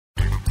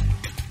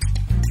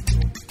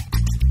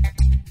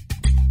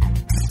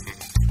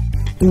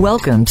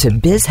Welcome to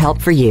Biz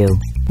Help for You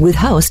with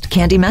host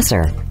Candy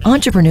Messer.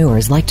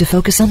 Entrepreneurs like to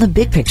focus on the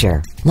big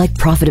picture, like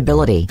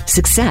profitability,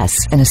 success,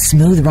 and a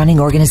smooth running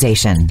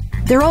organization.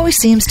 There always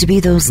seems to be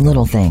those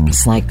little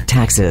things like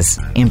taxes,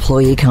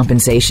 employee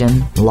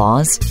compensation,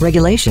 laws,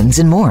 regulations,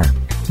 and more.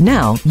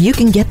 Now you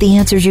can get the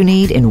answers you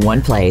need in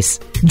one place.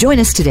 Join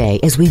us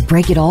today as we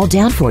break it all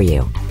down for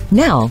you.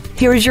 Now,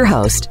 here is your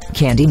host,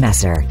 Candy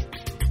Messer.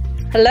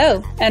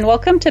 Hello, and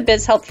welcome to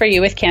Biz Help for You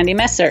with Candy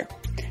Messer.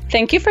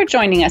 Thank you for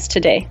joining us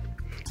today.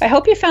 I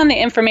hope you found the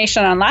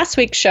information on last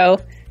week's show,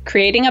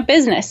 Creating a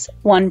Business,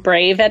 One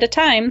Brave at a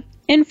Time,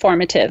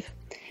 informative.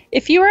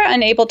 If you are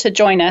unable to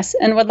join us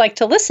and would like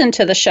to listen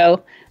to the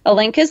show, a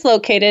link is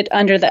located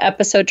under the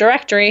episode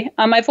directory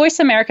on my Voice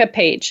America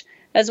page,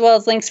 as well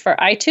as links for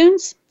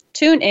iTunes,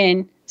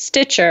 TuneIn,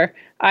 Stitcher,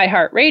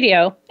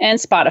 iHeartRadio, and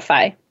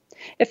Spotify.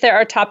 If there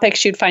are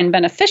topics you'd find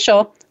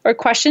beneficial or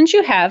questions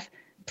you have,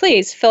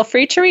 please feel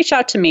free to reach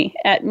out to me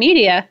at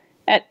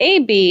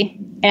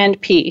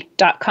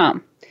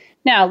media@abandp.com.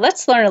 Now,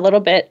 let's learn a little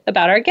bit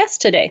about our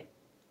guest today.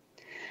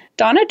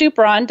 Donna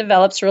Duperron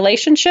develops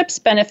relationships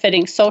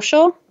benefiting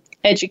social,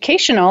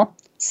 educational,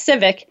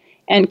 civic,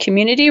 and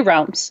community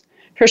realms.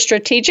 Her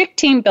strategic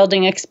team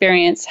building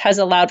experience has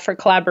allowed for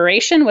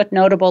collaboration with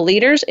notable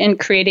leaders in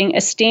creating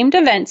esteemed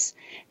events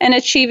and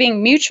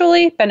achieving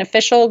mutually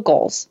beneficial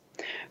goals.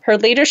 Her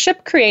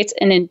leadership creates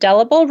an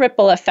indelible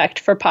ripple effect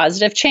for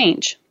positive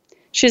change.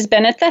 She's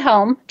been at the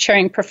helm,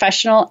 chairing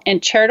professional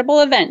and charitable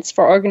events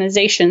for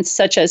organizations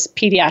such as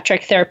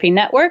Pediatric Therapy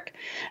Network,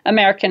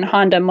 American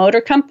Honda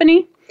Motor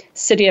Company,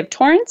 City of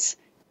Torrance,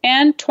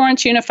 and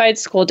Torrance Unified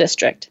School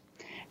District.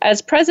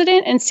 As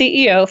president and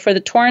CEO for the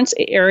Torrance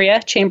Area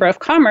Chamber of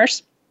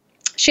Commerce,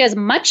 she has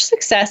much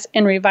success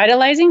in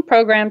revitalizing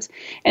programs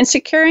and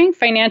securing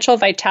financial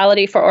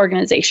vitality for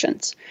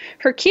organizations.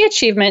 Her key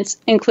achievements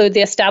include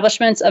the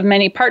establishments of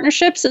many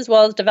partnerships as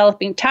well as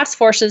developing task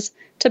forces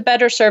to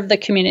better serve the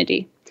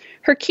community.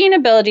 Her keen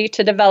ability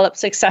to develop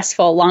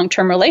successful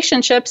long-term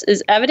relationships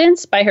is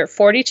evidenced by her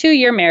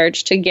 42-year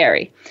marriage to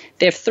Gary.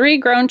 They have 3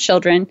 grown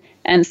children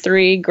and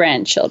 3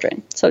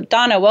 grandchildren. So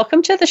Donna,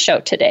 welcome to the show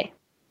today.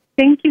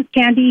 Thank you,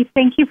 Candy.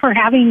 Thank you for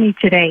having me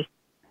today.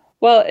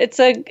 Well, it's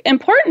an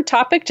important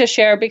topic to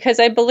share because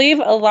I believe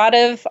a lot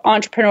of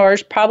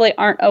entrepreneurs probably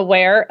aren't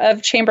aware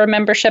of chamber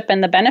membership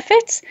and the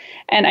benefits.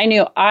 And I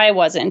knew I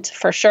wasn't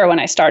for sure when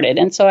I started.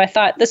 And so I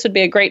thought this would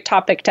be a great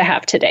topic to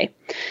have today.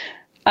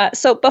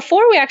 So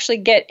before we actually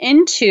get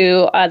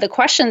into the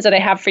questions that I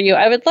have for you,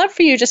 I would love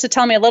for you just to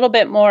tell me a little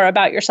bit more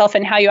about yourself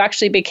and how you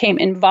actually became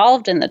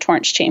involved in the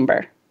Torrance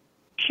Chamber.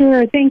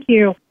 Sure. Thank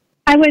you.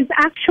 I was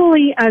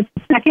actually a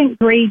second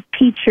grade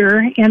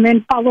teacher and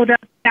then followed up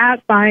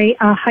that by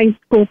a high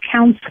school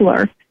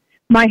counselor.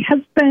 My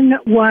husband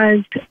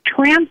was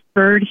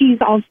transferred.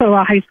 He's also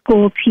a high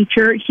school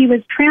teacher. He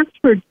was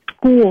transferred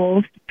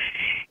schools.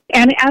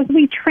 And as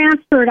we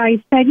transferred,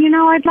 I said,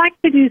 I'd like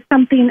to do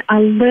something a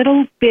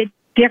little bit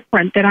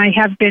different than I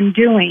have been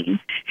doing.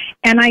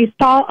 And I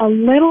saw a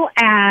little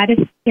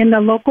ad in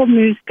the local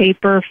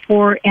newspaper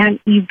for an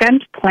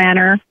event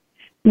planner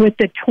with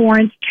the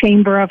Torrance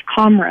Chamber of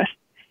Commerce.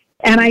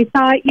 And I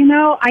thought,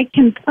 I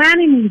can plan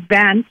an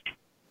event.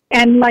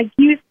 And like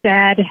you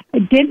said, I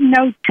didn't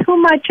know too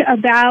much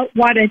about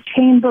what a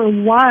chamber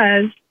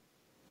was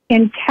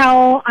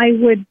until I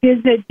would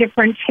visit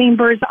different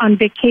chambers on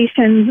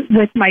vacations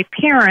with my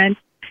parents.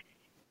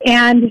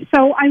 And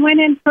so I went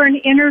in for an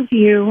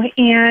interview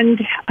and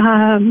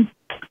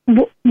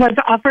was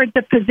offered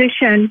the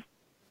position.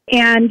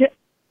 And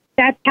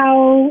that's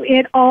how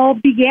it all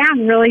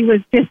began, really,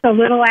 was just a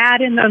little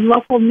ad in the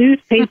local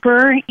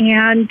newspaper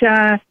and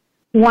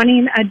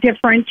wanting a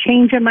different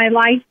change in my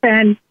life.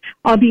 And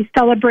I'll be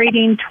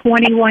celebrating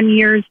 21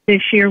 years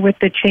this year with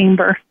the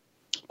Chamber.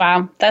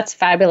 Wow, that's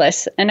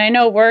fabulous. And I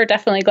know we're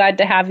definitely glad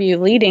to have you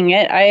leading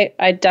it.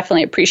 I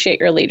definitely appreciate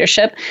your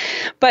leadership.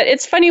 But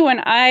it's funny, when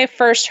I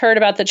first heard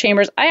about the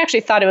chambers, I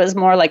actually thought it was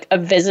more like a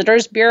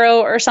visitors bureau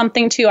or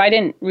something too. I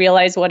didn't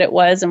realize what it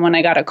was. And when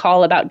I got a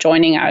call about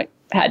joining, I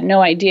had no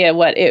idea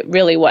what it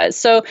really was.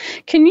 So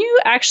can you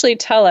actually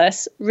tell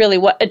us really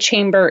what a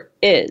chamber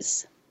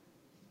is?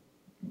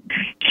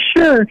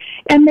 Sure.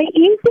 And the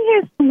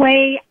easiest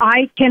way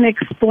I can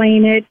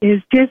explain it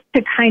is just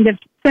to kind of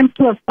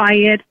simplify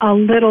it a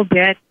little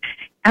bit.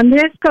 And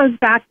this goes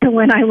back to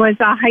when I was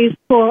a high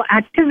school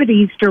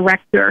activities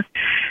director.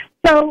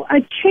 So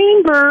a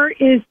chamber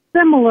is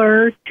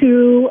similar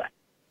to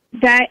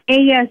the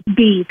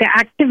ASB, the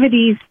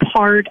activities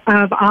part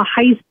of a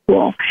high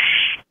school.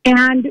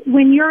 And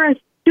when you're a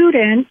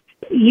student,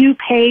 you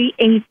pay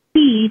a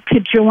fee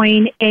to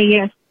join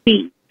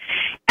ASB.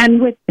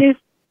 And with this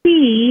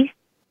fee,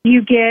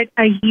 you get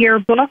a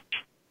yearbook,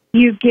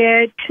 you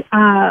get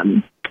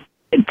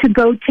to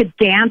go to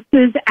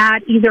dances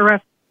at either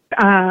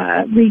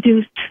a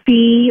reduced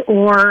fee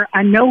or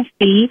a no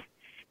fee.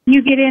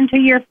 You get into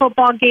your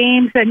football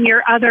games and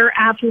your other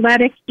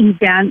athletic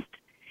events.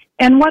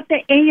 And what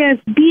the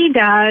ASB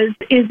does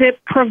is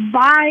it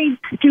provides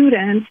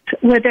students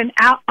with an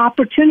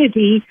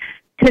opportunity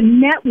to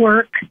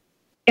network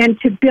and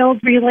to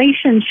build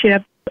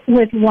relationships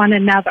with one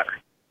another.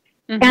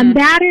 Mm-hmm. And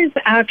that is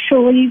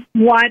actually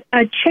what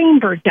a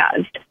chamber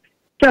does.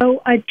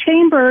 So a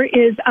chamber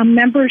is a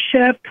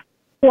membership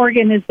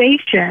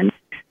organization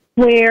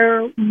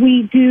where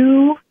we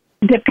do,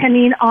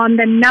 depending on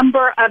the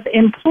number of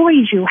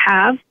employees you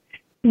have,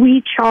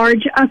 we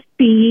charge a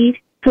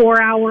fee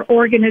for our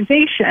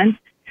organization,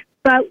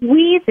 but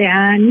we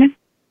then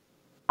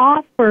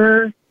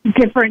offer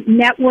different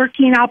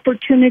networking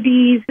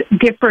opportunities,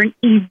 different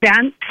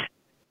events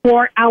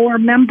for our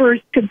members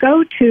to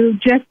go to,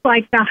 just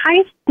like the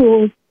high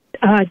school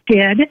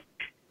did,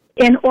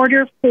 in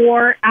order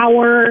for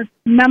our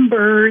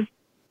members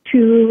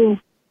to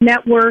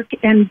network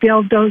and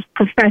build those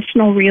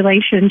professional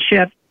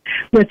relationships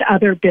with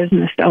other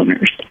business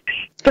owners.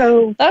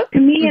 So to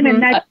me, in a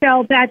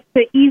nutshell, that's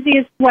the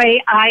easiest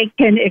way I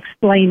can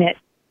explain it.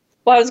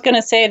 Well, I was going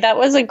to say that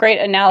was a great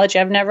analogy.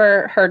 I've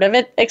never heard of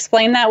it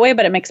explained that way,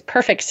 but it makes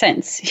perfect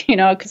sense,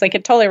 because I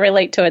could totally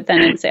relate to it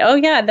then and say, oh,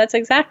 yeah, that's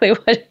exactly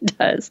what it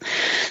does.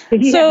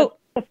 Yeah. So,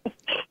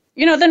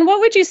 then what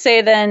would you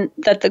say then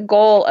that the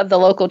goal of the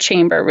local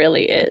chamber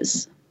really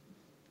is?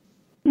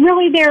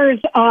 Really,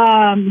 there's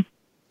a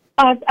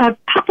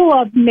couple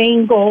of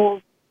main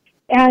goals.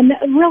 And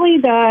really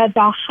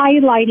the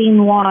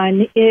highlighting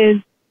one is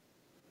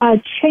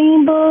a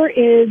chamber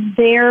is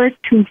there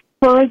to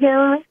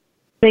further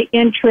the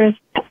interests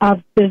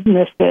of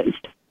businesses.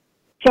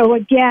 So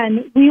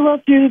again, we will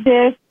do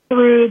this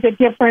through the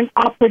different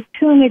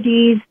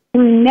opportunities,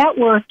 through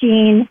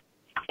networking,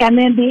 and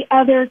then the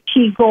other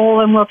key goal,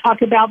 and we'll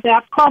talk about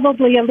that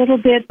probably a little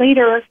bit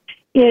later,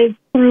 is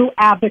through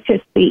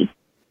advocacy.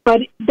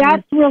 But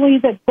that's really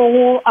the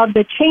goal of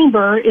the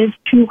chamber, is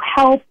to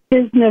help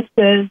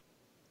businesses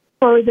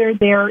further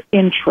their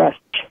interest.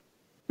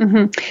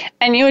 Mm-hmm.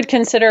 And you would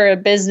consider a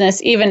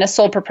business, even a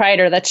sole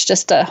proprietor, that's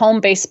just a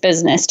home-based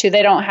business too.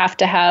 They don't have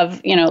to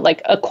have,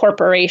 like a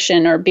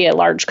corporation or be a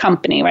large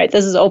company, right?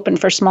 This is open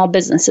for small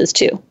businesses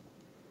too.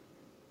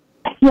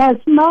 Yes,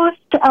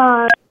 most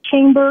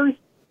chambers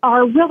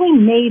are really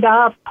made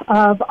up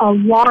of a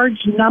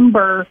large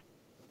number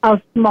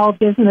of small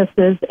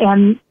businesses.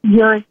 And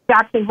you're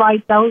exactly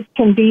right. Those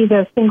can be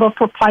the single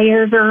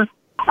proprietor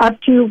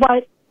up to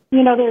what,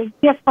 there's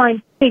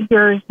different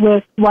figures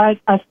with what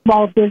a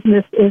small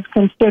business is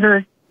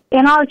considered.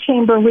 In our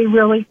chamber, we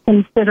really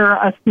consider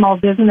a small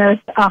business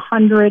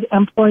 100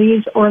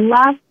 employees or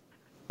less,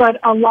 but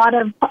a lot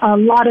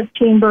of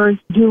chambers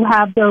do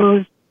have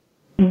those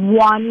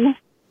 1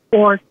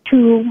 or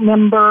 2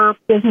 member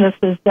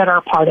businesses that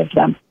are part of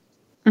them.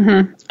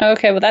 Mm-hmm.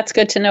 Okay, well, that's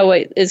good to know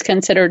what is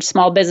considered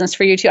small business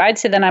for you too. I'd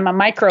say that I'm a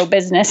micro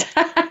business.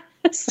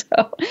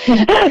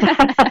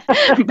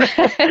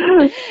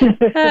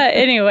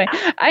 Anyway,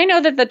 I know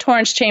that the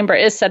Torrance Chamber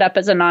is set up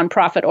as a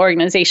nonprofit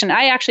organization.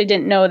 I actually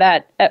didn't know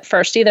that at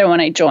first either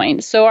when I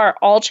joined. So are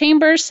all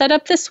chambers set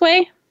up this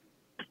way?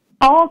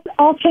 All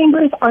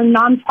chambers are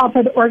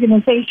nonprofit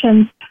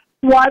organizations.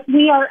 What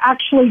we are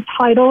actually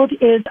titled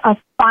is a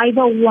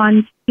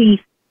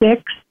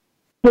 501c6,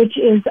 which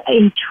is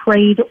a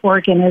trade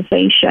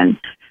organization.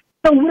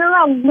 So we're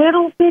a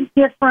little bit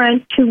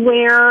different to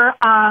where,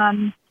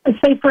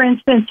 say, for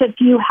instance, if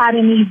you had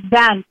an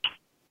event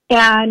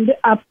and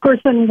a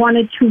person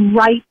wanted to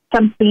write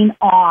something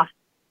off,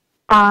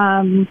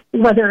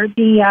 whether it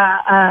be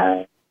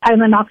an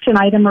auction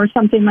item or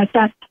something like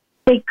that,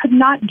 they could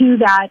not do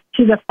that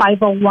to the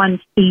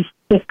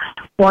 501c6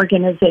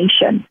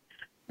 organization.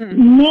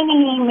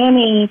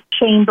 Many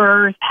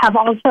chambers have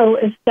also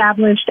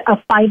established a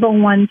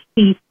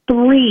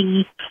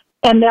 501c3,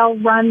 and they'll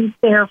run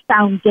their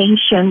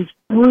foundations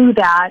through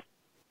that.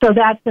 So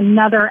that's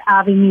another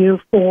avenue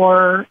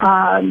for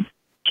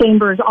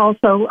chambers.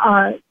 Also,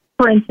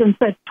 for instance,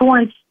 the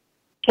Torrance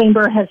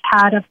Chamber has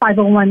had a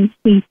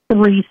 501c3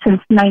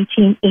 since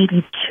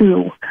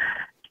 1982.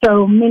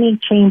 So many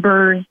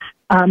chambers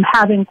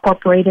have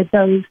incorporated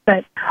those,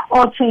 but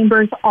all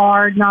chambers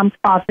are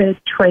nonprofit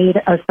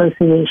trade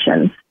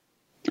associations.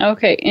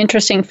 Okay,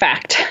 interesting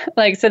fact.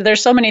 Like I said,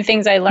 there's so many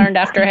things I learned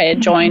after I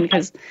had joined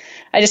because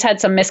I just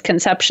had some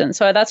misconceptions.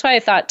 So that's why I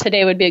thought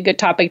today would be a good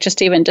topic just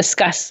to even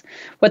discuss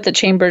what the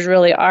chambers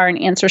really are and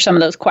answer some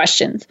of those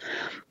questions.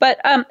 But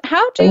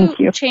how do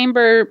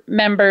chamber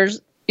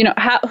members,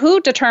 who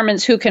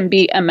determines who can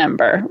be a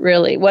member,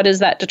 really? What is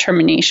that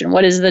determination?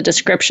 What is the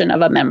description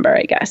of a member,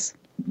 I guess?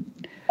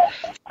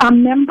 A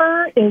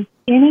member is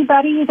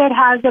anybody that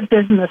has a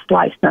business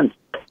license.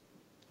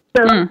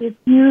 So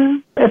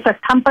if a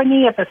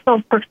company, if a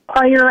sole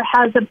proprietor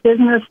has a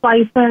business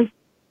license,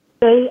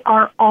 they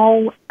are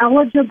all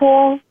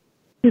eligible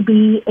to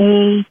be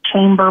a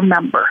chamber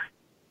member.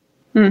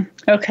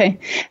 Okay.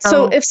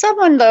 So if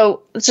someone,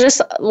 though,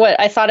 just what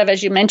I thought of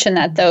as you mentioned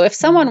that, though, if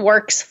someone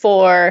works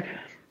for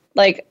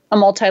like a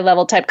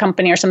multi-level type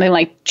company or something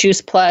like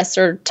Juice Plus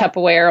or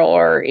Tupperware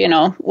or,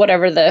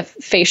 whatever the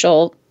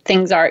facial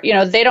things are,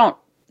 they don't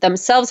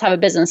themselves have a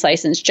business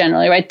license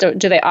generally, right?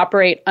 Do they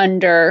operate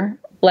under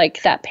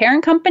like that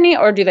parent company,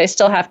 or do they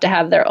still have to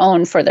have their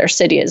own for their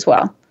city as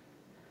well?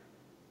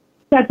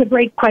 That's a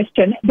great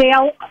question.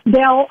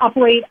 They'll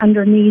operate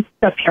underneath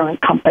the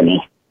parent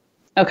company.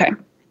 Okay.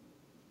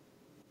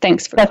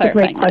 Thanks for clarifying.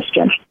 clarifying. That's a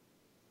great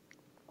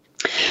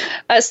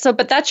question.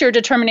 But that's your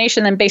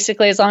determination then,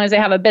 basically, as long as they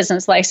have a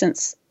business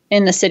license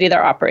in the city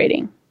they're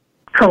operating.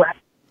 Correct.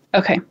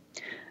 Okay.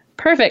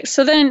 Perfect.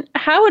 So then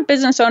how would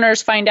business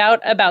owners find out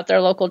about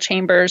their local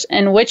chambers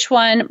and which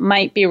one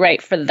might be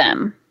right for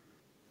them?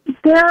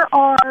 There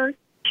are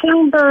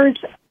chambers,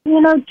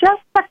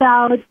 just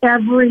about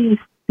every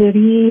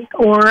city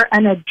or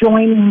an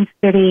adjoining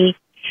city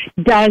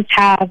does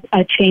have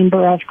a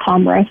chamber of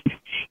commerce.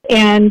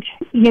 And,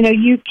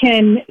 you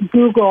can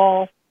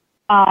Google,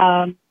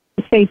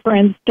 say, for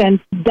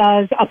instance,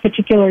 does a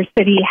particular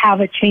city have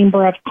a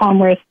chamber of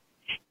commerce?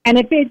 And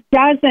if it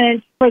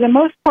doesn't, for the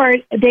most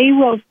part, they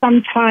will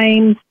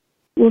sometimes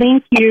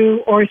link you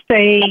or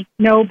say,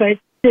 no, but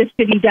this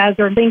city does,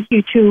 or link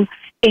you to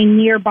a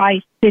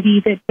nearby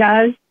city that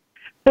does.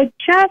 But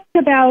just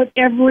about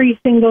every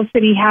single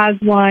city has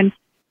one.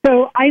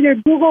 So either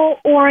Google,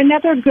 or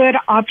another good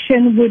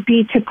option would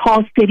be to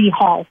call City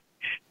Hall.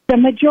 The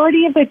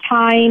majority of the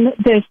time,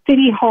 the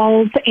city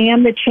halls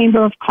and the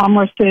Chamber of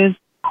Commerce's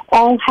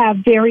all have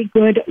very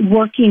good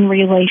working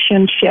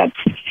relationships.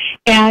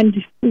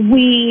 And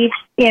we,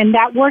 in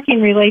that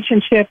working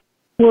relationship,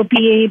 will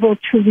be able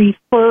to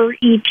refer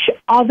each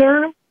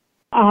other,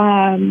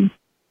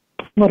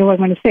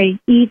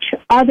 each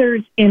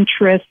other's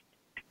interest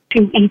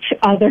to each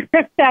other,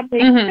 if that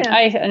makes sense.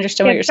 I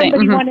understand what you're saying. If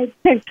somebody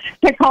wanted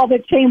to call the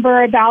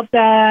chamber about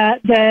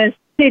the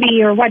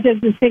city or what does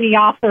the city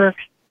offer,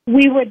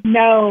 we would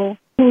know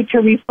who to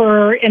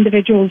refer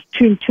individuals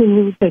to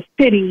the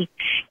city,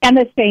 and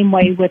the same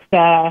way with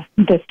the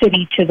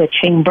city to the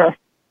chamber.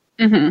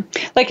 Mm-hmm.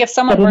 Like if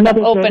someone were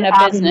to open a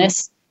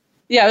business,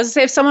 I was going to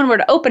say, if someone were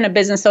to open a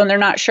business, though, and they're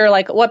not sure,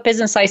 like, what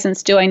business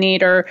license do I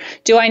need, or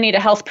do I need a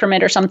health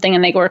permit or something,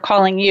 and they were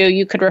calling you,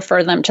 you could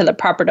refer them to the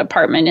proper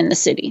department in the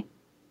city.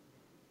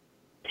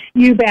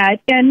 You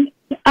bet. And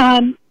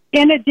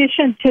in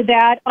addition to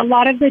that, a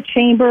lot of the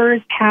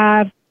chambers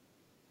have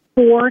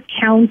for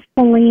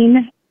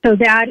counseling. So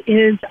that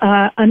is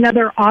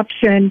another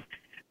option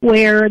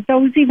where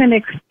those even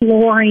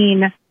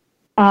exploring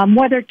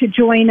whether to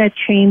join a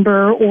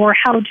chamber or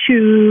how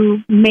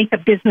to make a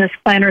business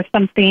plan or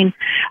something.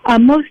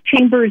 Most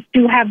chambers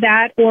do have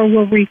that or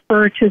will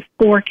refer to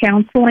SCORE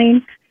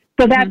counseling.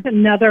 So that's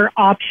another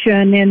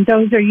option, and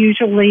those are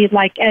usually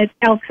like at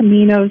El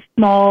Camino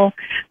Small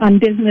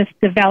Business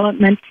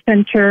Development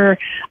Center.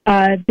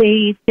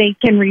 They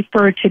can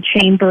refer to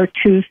chamber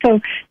too. So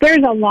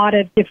there's a lot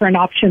of different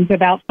options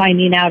about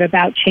finding out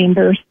about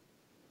chambers.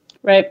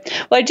 Right.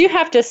 Well, I do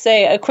have to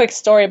say a quick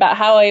story about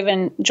how I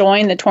even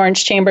joined the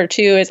Torrance Chamber,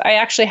 too, is I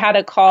actually had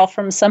a call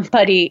from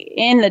somebody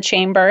in the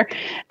chamber.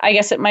 I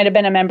guess it might have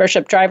been a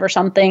membership drive or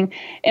something,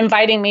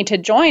 inviting me to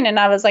join. And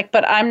I was like,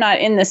 but I'm not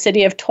in the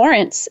city of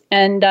Torrance.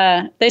 And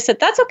they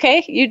said, that's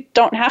okay. You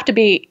don't have to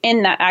be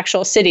in that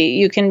actual city.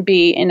 You can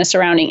be in a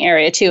surrounding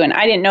area, too. And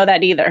I didn't know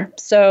that either.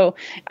 So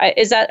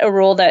is that a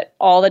rule that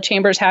all the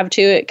chambers have,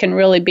 too? It can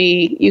really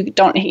be, you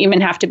don't even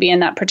have to be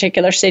in that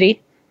particular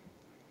city?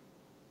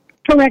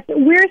 Correct.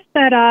 We're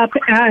set up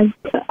as,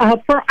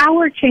 for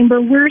our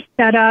chamber, we're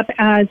set up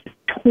as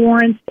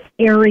Torrance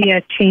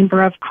Area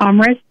Chamber of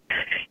Commerce.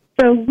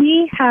 So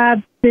we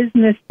have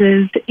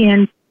businesses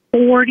in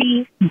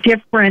 40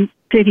 different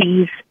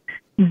cities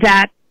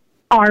that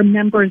are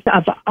members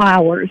of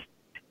ours.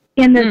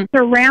 In the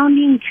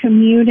surrounding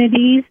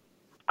communities,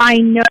 I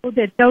know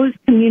that those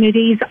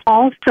communities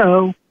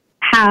also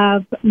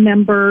have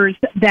members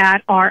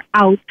that are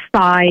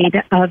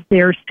outside of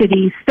their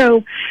cities.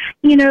 So,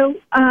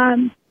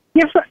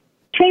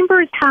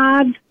 chambers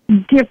have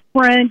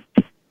different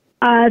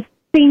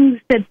things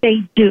that they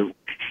do.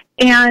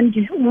 And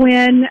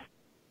when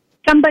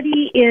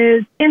somebody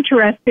is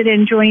interested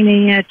in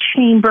joining a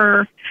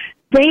chamber,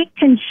 they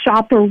can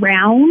shop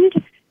around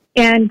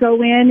and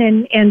go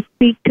in and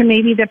speak to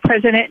maybe the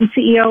president and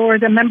CEO or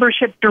the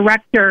membership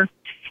director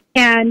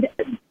and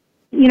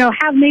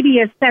have maybe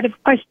a set of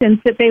questions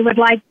that they would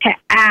like to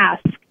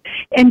ask,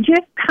 and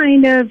just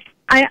kind of,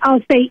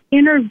 I'll say,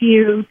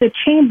 interview the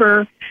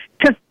chamber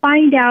to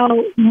find out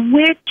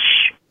which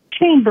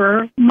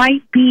chamber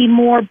might be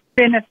more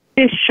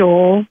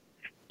beneficial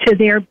to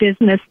their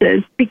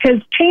businesses,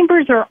 because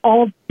chambers are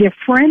all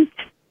different,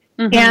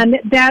 and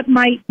that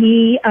might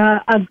be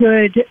a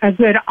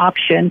good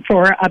option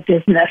for a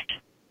business.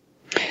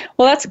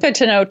 Well, that's good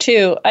to know,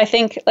 too. I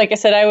think, like I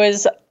said, I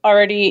was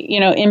already,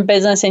 in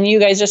business, and you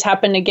guys just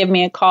happened to give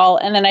me a call.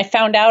 And then I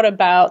found out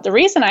about the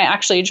reason I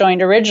actually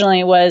joined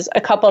originally was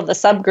a couple of the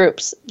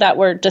subgroups that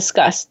were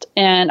discussed.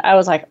 And I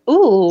was like,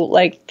 ooh,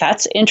 like,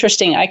 that's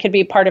interesting. I could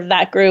be part of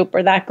that group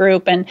or that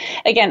group. And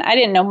again, I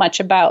didn't know much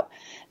about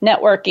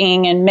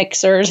networking and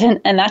mixers and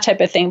that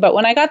type of thing. But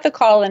when I got the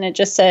call and it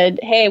just said,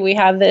 hey, we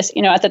have this,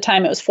 at the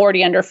time it was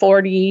 40 under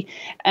 40,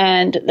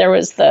 and there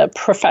was the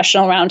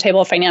professional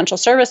roundtable financial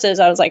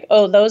services, I was like,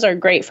 oh, those are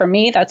great for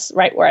me. That's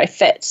right where I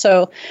fit.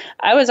 So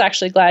I was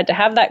actually glad to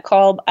have that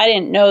call. I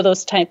didn't know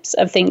those types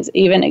of things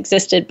even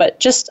existed,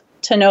 but just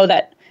to know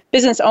that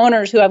business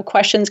owners who have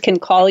questions can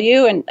call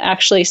you and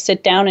actually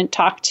sit down and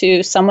talk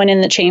to someone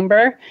in the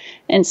chamber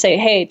and say,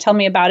 hey, tell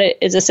me about it.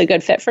 Is this a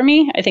good fit for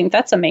me? I think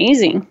that's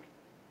amazing.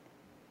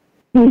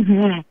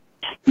 Mm-hmm.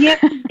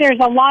 Yes,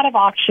 there's a lot of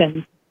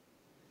options.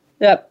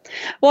 Yep.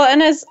 Well,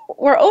 and as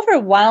we're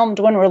overwhelmed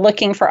when we're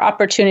looking for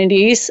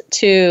opportunities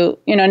to,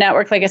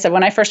 network, like I said,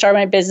 when I first started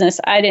my business,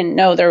 I didn't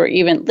know there were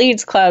even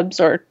leads clubs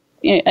or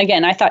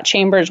again, I thought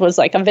chambers was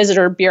like a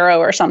visitor bureau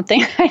or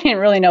something. I didn't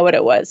really know what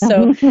it was.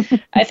 So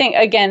I think,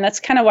 again, that's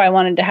kind of why I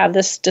wanted to have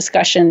this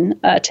discussion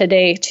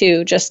today,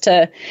 too, just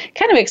to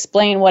kind of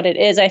explain what it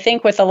is. I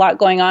think with a lot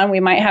going on, we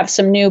might have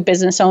some new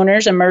business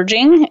owners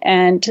emerging,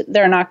 and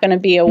they're not going to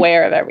be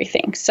aware of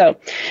everything. So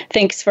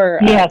thanks for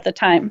the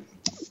time.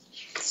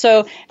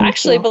 So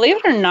actually, believe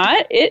it or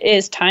not, it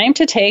is time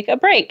to take a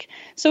break.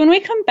 So when we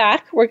come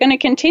back, we're going to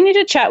continue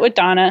to chat with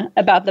Donna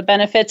about the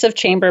benefits of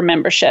chamber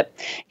membership.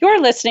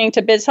 You're listening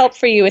to Biz Help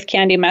for You with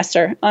Candy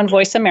Messer on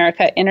Voice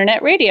America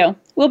Internet Radio.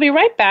 We'll be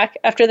right back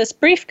after this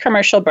brief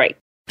commercial break.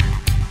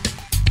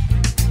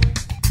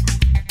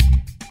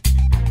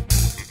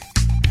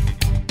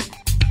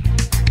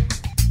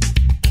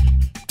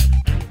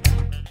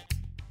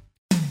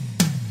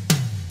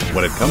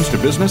 When it comes to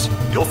business,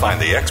 you'll find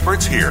the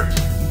experts here.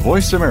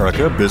 Voice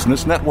America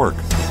Business Network.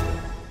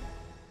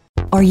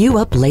 Are you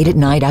up late at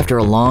night after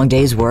a long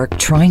day's work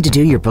trying to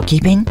do your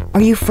bookkeeping?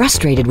 Are you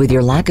frustrated with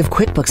your lack of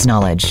QuickBooks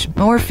knowledge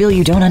or feel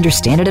you don't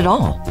understand it at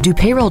all? Do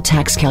payroll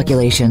tax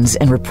calculations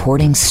and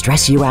reporting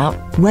stress you out?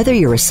 Whether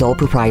you're a sole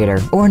proprietor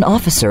or an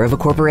officer of a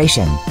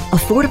corporation,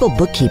 Affordable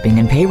Bookkeeping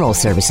and Payroll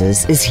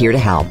Services is here to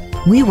help.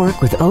 We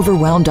work with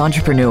overwhelmed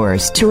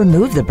entrepreneurs to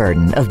remove the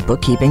burden of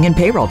bookkeeping and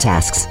payroll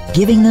tasks,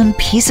 giving them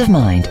peace of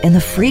mind and the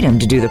freedom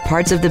to do the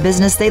parts of the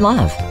business they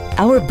love.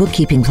 Our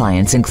bookkeeping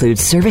clients include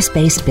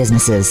service-based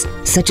businesses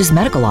such as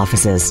medical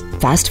offices,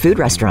 fast food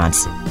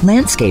restaurants,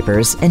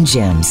 landscapers, and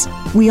gyms.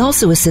 We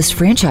also assist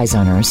franchise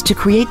owners to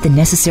create the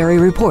necessary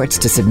reports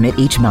to submit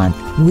each month.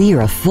 We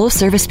are a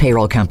full-service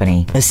payroll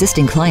company,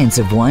 assisting clients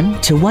of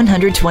 1 to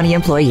 120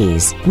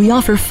 employees. We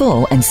offer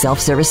full and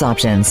self-service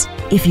options.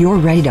 If you're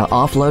ready to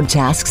offload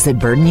tasks that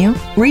burden you,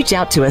 reach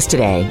out to us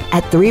today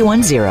at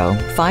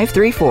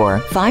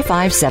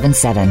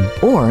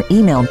 310-534-5577 or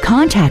email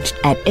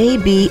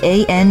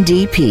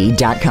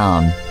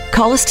contact@abandp.com.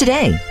 Call us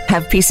today.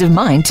 Have peace of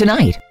mind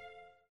tonight.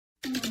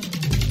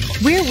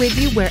 We're with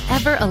you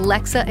wherever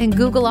Alexa and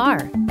Google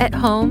are. At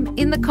home,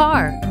 in the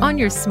car, on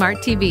your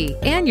smart TV,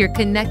 and your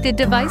connected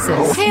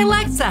devices. Hey,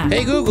 Alexa.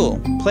 Hey, Google.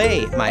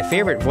 Play my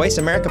favorite Voice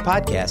America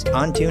podcast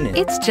on TuneIn.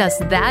 It's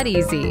just that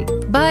easy.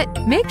 But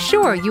make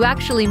sure you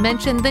actually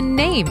mention the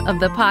name of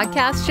the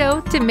podcast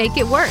show to make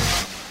it work.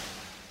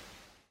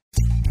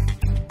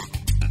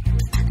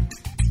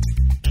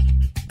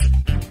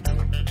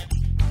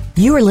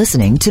 You are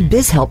listening to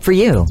Biz Help for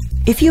You.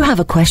 If you have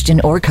a question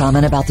or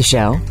comment about the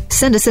show,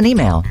 send us an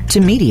email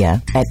to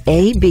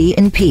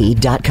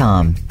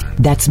media@abandp.com.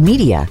 That's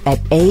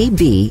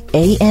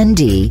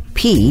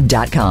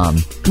media@abandp.com.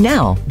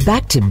 Now,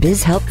 back to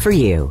Biz Help for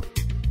You.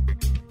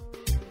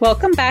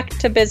 Welcome back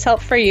to Biz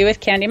Help for You with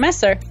Candy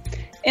Messer.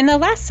 In the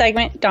last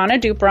segment, Donna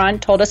Duperron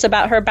told us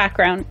about her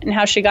background and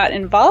how she got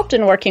involved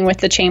in working with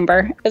the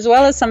chamber, as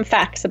well as some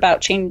facts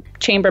about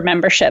chamber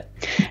membership.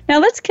 Now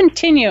let's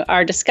continue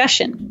our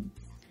discussion.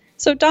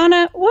 So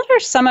Donna, what are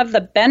some of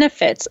the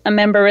benefits a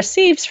member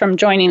receives from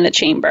joining the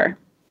chamber?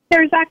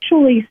 There's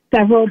actually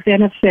several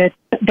benefits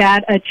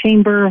that a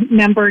chamber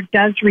member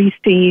does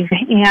receive,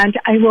 and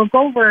I will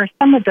go over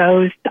some of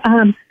those.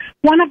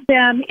 One of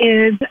them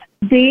is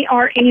they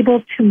are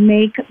able to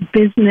make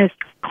business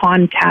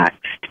contacts.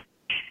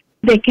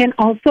 They can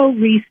also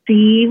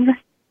receive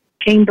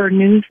chamber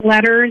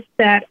newsletters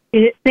that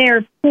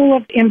they're full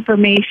of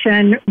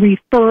information,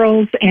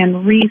 referrals,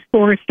 and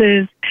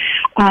resources,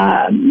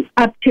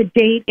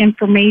 up-to-date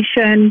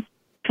information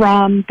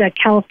from the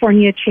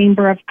California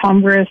Chamber of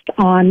Commerce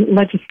on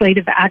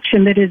legislative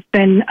action that has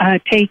been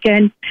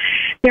taken.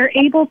 They're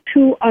able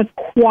to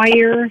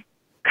acquire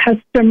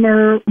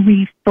customer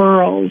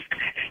referrals.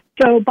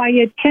 So by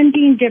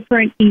attending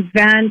different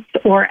events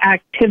or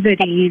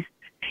activities,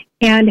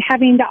 and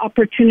having the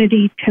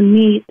opportunity to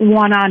meet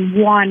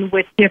one-on-one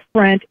with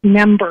different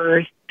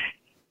members,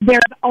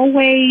 there's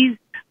always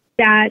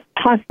that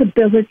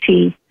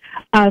possibility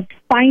of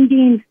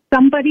finding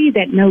somebody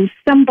that knows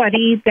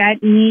somebody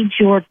that needs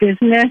your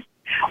business,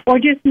 or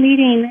just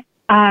meeting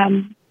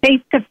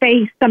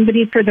face-to-face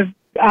somebody for the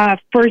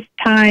first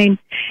time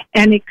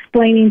and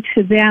explaining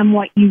to them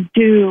what you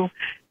do.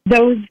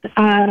 Those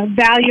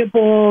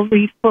valuable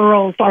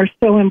referrals are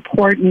so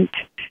important.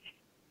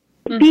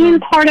 Mm-hmm. Being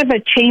part of a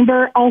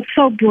chamber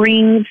also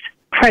brings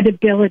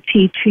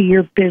credibility to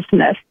your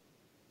business.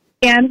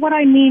 And what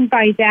I mean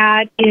by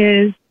that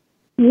is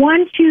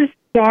once you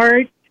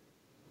start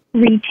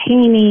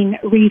retaining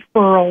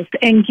referrals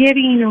and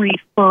getting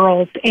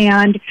referrals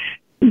and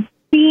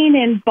being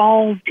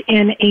involved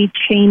in a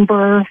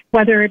chamber,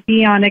 whether it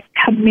be on a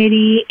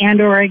committee and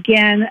or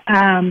again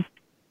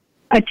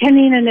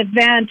attending an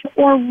event,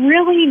 or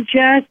really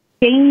just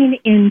staying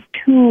in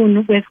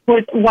tune with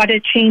what a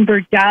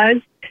chamber does,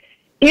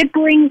 it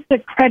brings the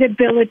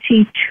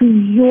credibility to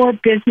your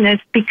business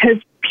because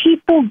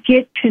people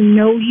get to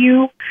know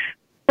you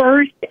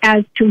first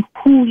as to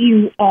who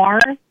you are,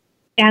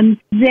 and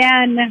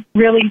then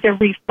really the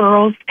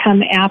referrals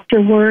come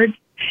afterwards.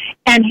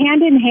 And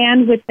hand in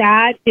hand with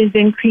that is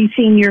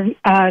increasing your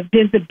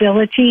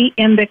visibility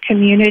in the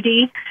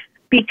community,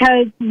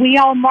 because we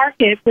all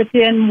market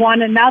within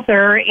one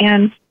another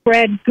and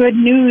spread good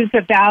news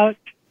about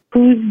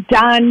who's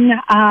done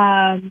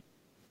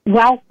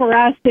well for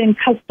us in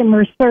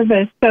customer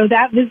service. So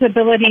that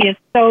visibility is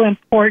so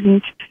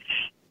important.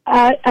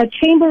 A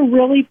chamber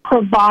really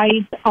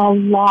provides a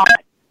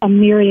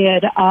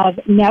myriad of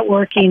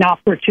networking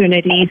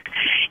opportunities.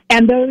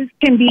 And those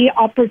can be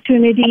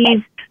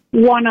opportunities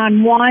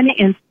one-on-one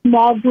in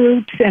small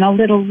groups and a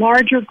little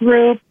larger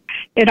group.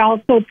 It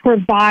also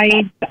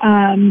provides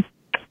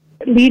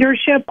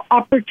leadership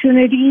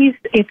opportunities.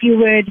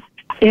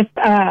 If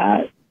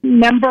a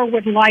member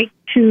would like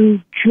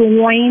to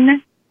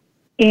join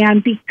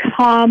and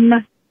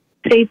become,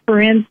 say,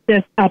 for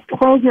instance, a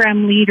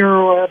program leader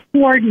or a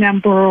board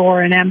member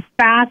or an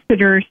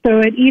ambassador, so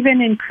it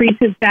even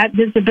increases that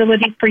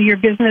visibility for your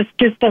business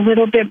just a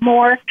little bit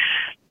more.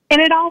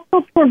 And it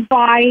also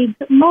provides,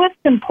 most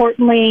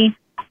importantly,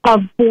 a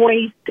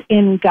voice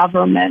in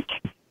government.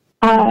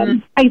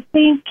 I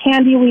think,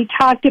 Candy, we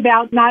talked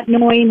about not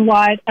knowing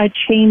what a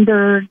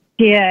chamber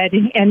did,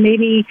 and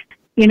maybe,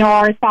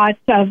 our thoughts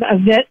of a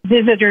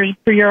Visitors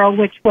Bureau,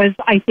 which was,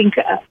 I think,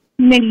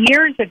 many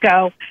years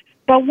ago.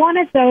 But one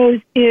of those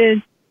is,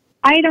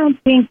 I don't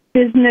think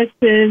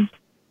businesses,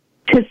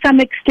 to some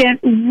extent,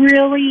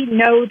 really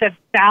know the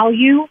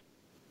value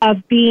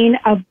of being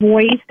a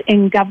voice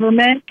in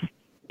government.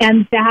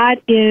 And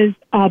that is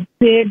a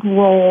big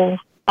role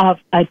of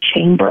a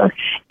chamber,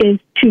 is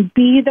to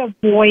be the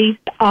voice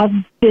of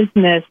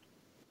business,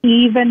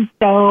 even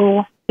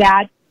though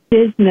that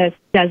business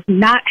does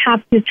not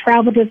have to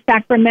travel to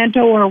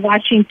Sacramento or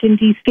Washington,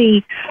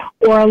 D.C.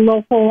 or a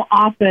local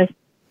office.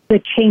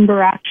 The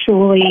chamber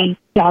actually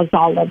does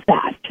all of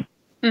that.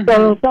 Mm-hmm.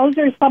 So those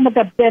are some of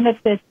the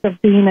benefits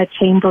of being a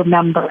chamber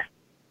member.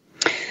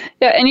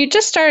 Yeah, and you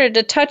just started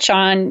to touch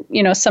on,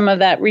 some of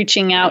that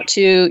reaching out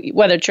to,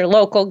 whether it's your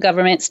local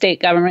government,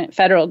 state government,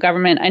 federal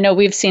government. I know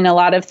we've seen a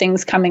lot of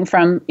things coming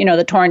from,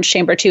 the Torrance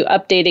Chamber too,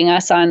 updating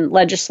us on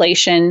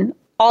legislation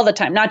all the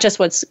time, not just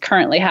what's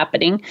currently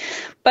happening,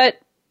 but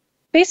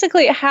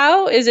basically,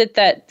 how is it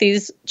that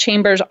these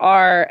chambers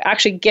are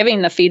actually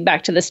giving the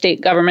feedback to the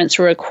state governments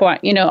in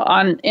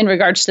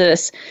regards to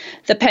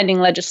the pending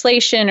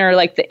legislation, or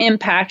like the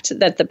impact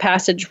that the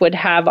passage would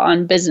have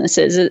on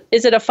businesses?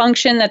 Is it a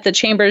function that the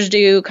chambers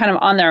do kind of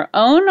on their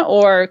own,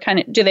 or kind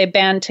of do they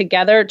band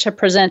together to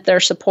present their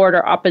support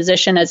or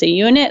opposition as a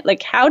unit?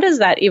 Like, how does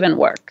that even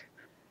work?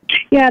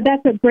 Yeah,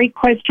 that's a great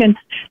question.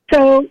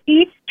 So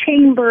each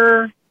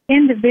chamber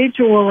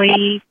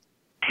individually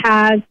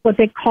has what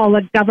they call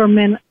a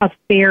government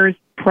affairs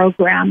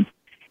program.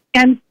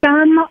 And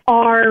some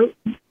are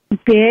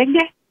big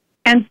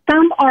and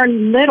some are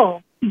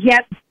little,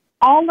 yet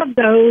all of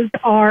those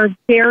are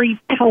very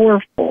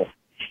powerful.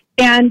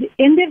 And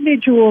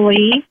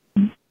individually,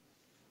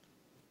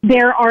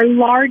 there are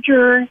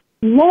larger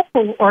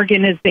local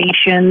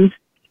organizations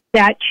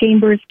that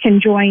chambers can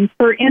join.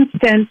 For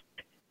instance,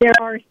 there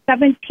are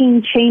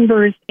 17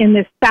 chambers in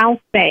the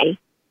South Bay.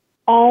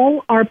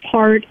 All are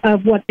part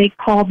of what they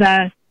call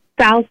the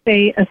South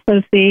Bay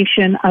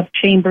Association of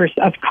Chambers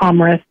of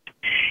Commerce.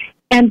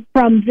 And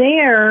from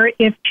there,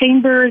 if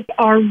chambers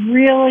are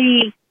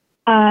really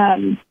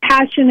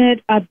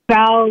passionate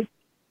about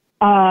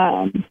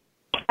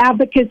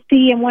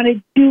advocacy and want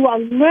to do a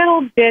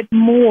little bit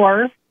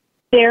more,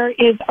 there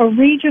is a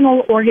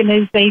regional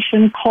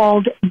organization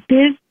called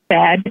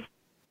BizFed,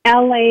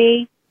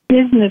 LA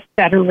Business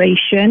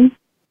Federation,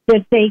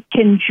 that they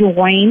can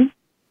join.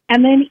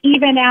 And then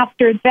even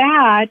after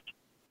that,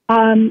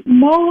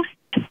 most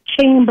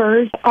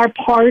chambers are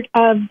part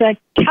of the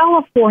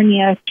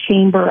California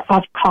Chamber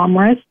of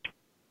Commerce.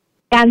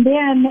 And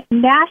then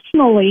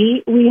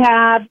nationally, we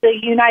have the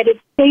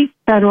United States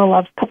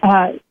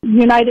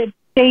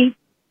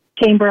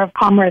Chamber of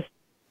Commerce.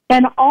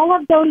 And all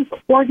of those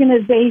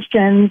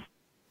organizations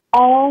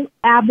all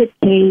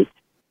advocate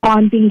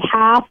on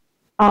behalf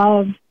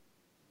of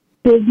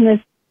business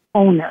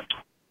owners.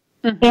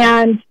 Mm-hmm.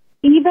 And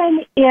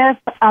even if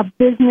a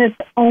business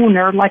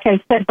owner, like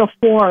I said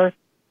before,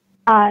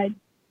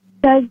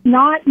 does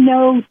not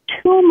know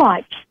too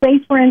much, say,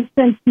 for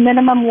instance,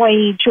 minimum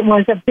wage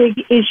was a big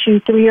issue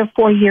 3 or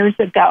 4 years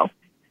ago.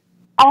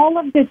 All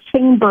of the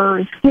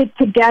chambers get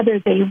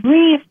together, they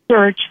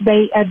research,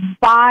 they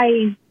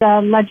advise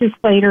the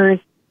legislators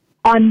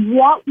on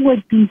what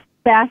would be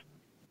best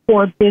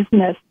for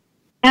business.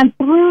 And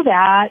through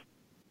that,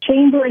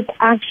 chambers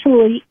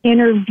actually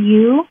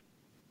interview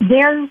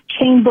their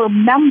chamber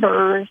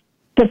members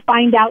to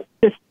find out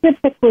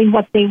specifically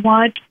what they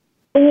want,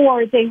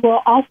 or they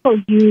will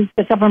also use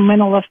the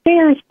governmental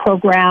affairs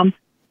program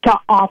to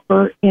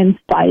offer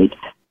insight.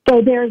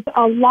 So there's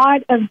a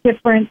lot of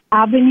different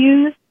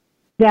avenues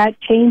that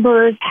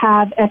chambers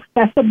have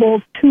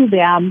accessible to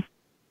them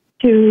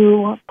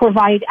to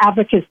provide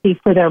advocacy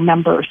for their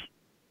members.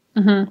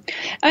 Mm-hmm.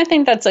 I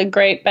think that's a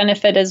great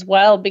benefit as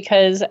well,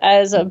 because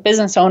as a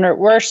business owner,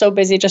 we're so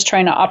busy just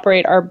trying to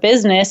operate our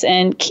business,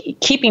 and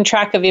keeping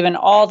track of even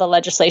all the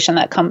legislation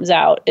that comes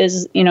out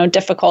is,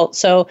 difficult.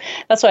 So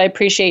that's what I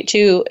appreciate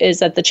too, is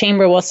that the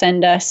chamber will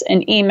send us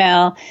an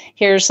email.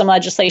 Here's some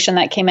legislation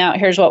that came out.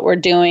 Here's what we're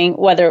doing,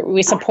 whether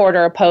we support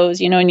or oppose,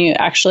 and you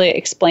actually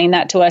explain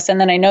that to us. And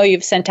then I know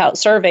you've sent out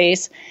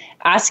surveys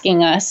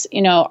asking us,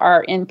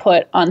 our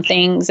input on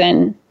things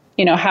and,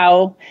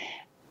 how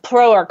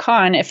pro or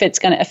con if it's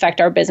going to affect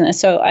our business.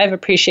 So I've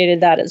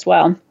appreciated that as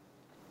well.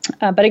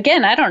 But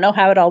again, I don't know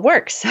how it all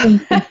works.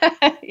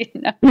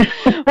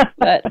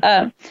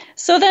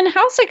 So then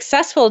how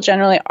successful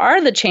generally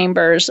are the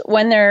chambers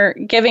when they're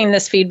giving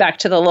this feedback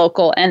to the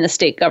local and the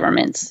state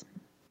governments?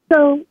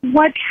 So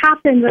what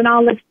happens, and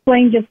I'll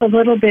explain just a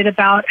little bit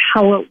about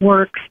how it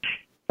works.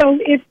 So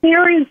if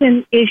there is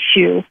an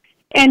issue,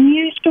 and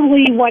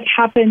usually what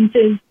happens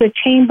is the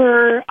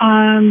chamber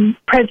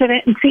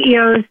president and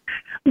CEOs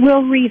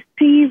will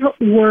receive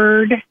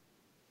word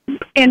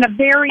in a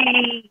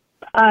very,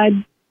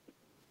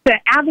 the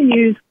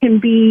avenues can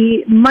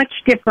be much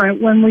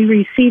different when we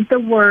receive the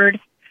word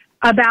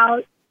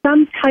about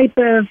some type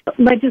of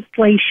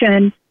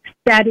legislation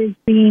that is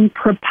being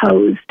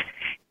proposed.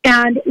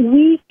 And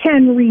we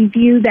can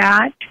review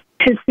that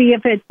to see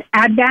if it's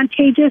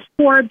advantageous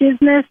for a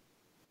business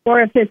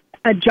or if it's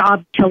a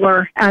job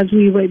killer, as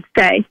we would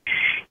say.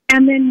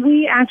 And then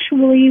we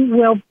actually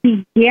will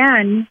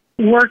begin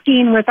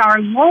working with our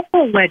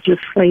local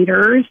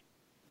legislators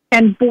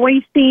and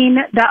voicing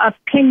the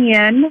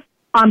opinion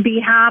on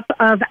behalf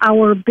of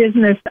our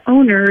business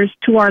owners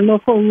to our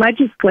local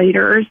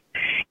legislators.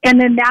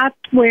 And then that's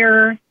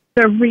where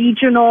the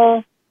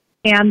regional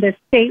and the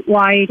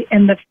statewide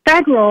and the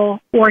federal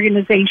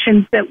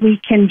organizations that we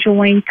can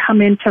join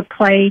come into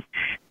play,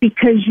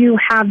 because you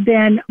have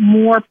then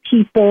more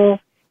people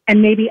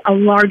and maybe a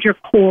larger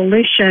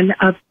coalition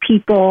of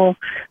people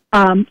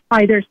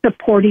either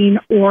supporting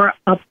or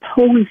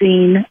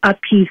opposing a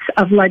piece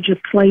of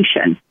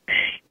legislation.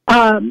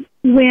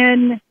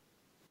 When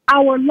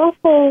our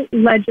local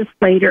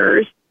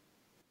legislators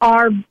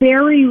are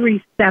very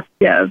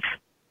receptive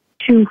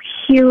to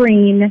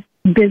hearing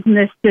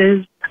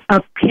businesses'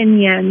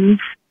 opinions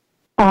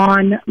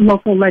on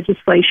local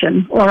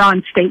legislation, or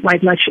on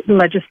statewide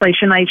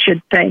legislation, I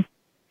should say.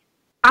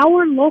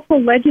 Our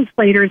local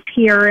legislators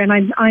here,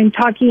 and I'm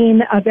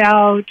talking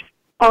about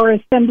our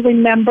assembly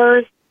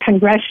members,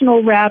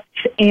 congressional reps,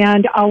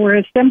 and our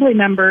assembly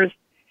members,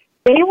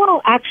 they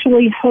will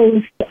actually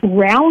host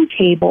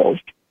roundtables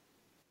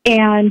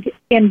and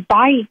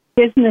invite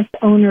business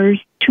owners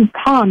to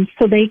come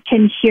so they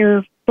can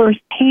hear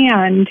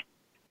firsthand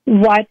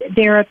what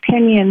their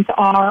opinions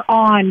are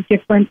on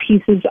different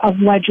pieces of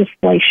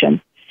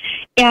legislation.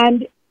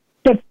 And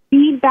the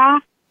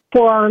feedback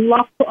for our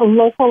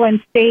local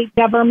and state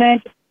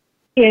government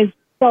is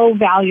so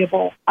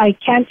valuable. I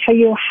can't tell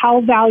you how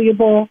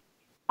valuable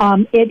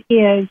it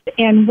is.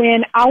 And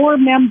when our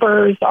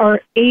members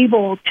are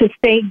able to,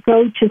 say,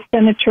 go to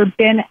Senator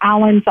Ben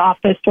Allen's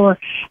office or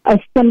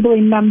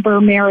Assembly Member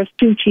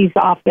Marisucci's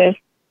office,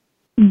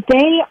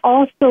 they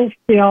also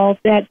feel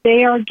that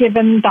they are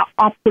given the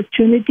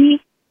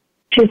opportunity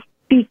to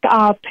speak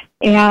up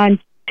and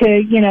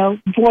to,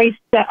 voice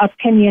the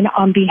opinion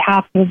on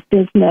behalf of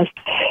business.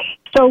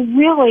 So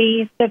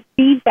really, the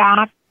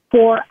feedback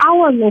for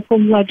our local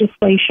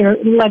legislators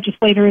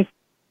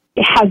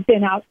has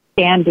been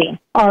outstanding.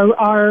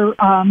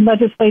 Our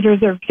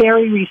legislators are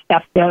very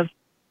receptive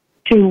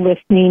to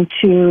listening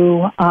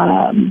to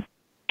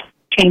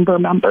chamber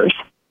members.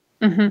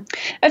 Mm-hmm.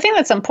 I think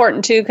that's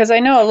important, too, because I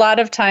know a lot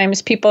of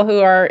times people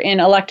who are in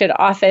elected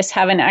office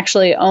haven't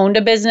actually owned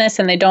a business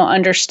and they don't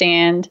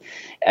understand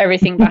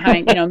everything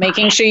behind,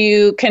 making sure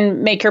you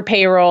can make your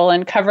payroll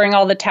and covering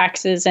all the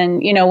taxes.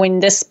 And,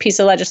 when this piece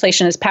of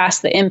legislation is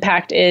passed, the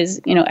impact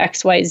is,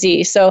 X, Y,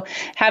 Z. So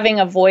having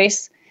a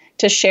voice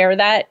to share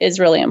that is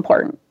really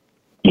important.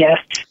 Yes,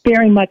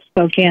 very much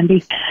so,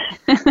 Candy.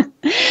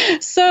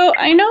 So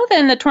I know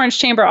then the Torrance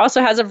Chamber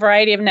also has a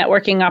variety of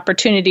networking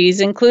opportunities,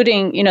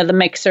 including, the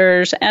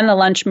mixers and the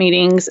lunch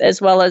meetings,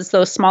 as well as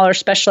those smaller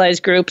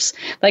specialized groups.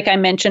 Like I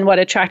mentioned, what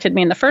attracted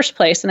me in the first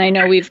place. And I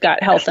know we've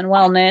got health and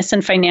wellness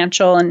and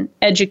financial and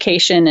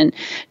education and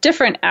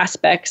different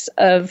aspects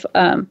of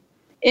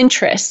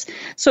interests.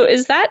 So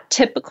is that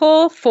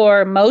typical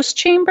for most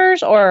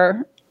chambers,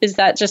 or is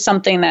that just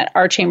something that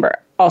our chamber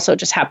also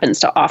just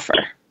happens to offer?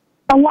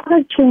 A lot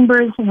of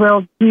chambers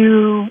will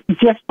do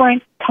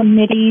different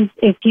committees.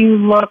 If you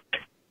look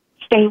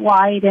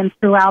statewide and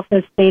throughout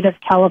the state of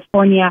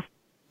California,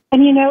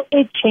 And,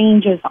 it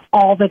changes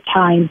all the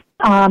time,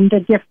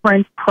 the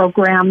different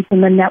programs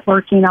and the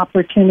networking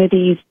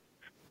opportunities,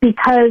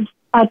 because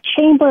a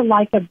chamber,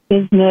 like a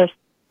business,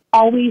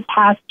 always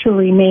has to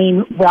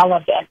remain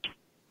relevant.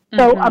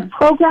 So a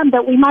program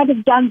that we might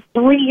have done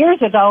 3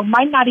 years ago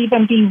might not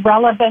even be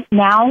relevant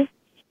now.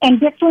 And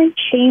different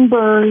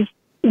chambers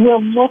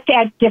will look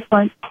at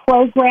different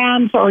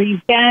programs or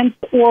events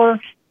or,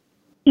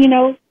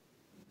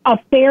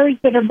 affairs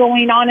that are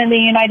going on in the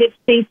United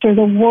States or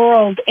the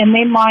world, and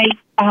they might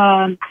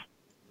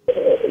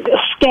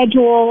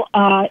schedule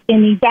an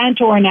event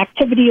or an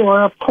activity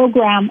or a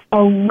program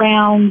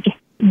around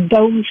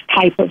those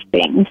type of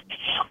things.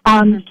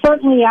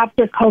 Certainly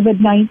after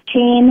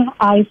COVID-19,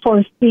 I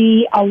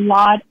foresee a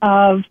lot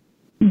of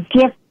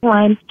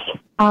different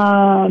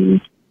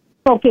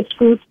focus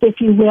groups,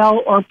 if you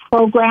will, or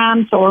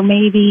programs, or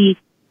maybe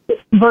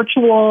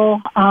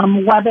virtual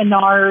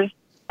webinars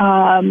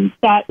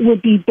that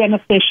would be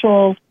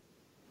beneficial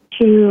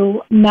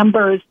to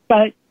members.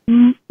 But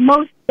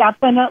most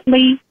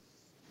definitely,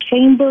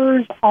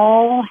 chambers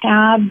all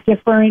have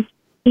different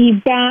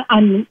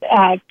event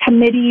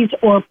committees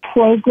or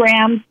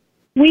programs.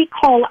 We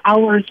call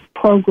ours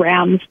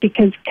programs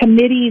because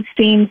committees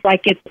seems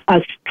like it's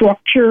a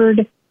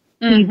structured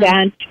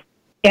event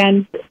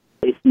and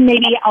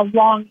maybe a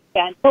long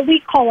event, but we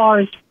call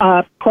ours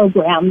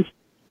programs.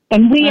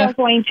 And we are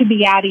going to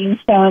be adding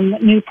some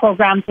new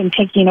programs and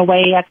taking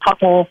away a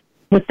couple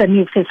with the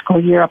new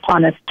fiscal year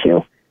upon us,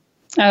 too.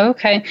 Oh,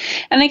 okay.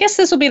 And I guess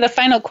this will be the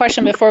final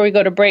question before we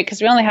go to break, because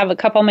we only have a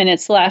couple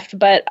minutes left.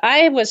 But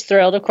I was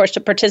thrilled, of course, to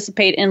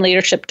participate in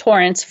Leadership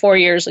Torrance 4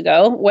 years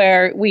ago,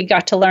 where we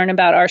got to learn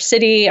about our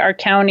city, our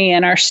county,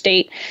 and our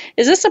state.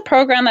 Is this a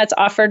program that's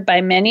offered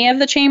by many of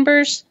the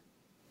chambers?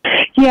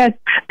 Yes.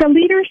 The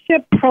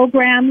leadership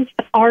programs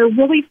are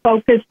really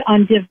focused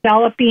on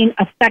developing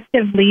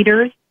effective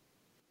leaders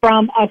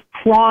from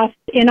across,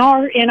 in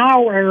our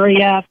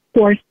area, of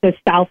course, the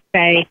South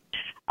Bay.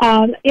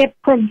 It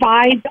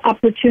provides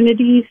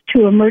opportunities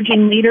to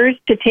emerging leaders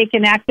to take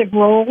an active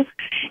role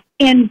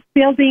in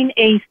building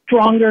a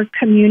stronger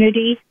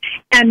community.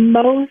 And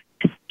most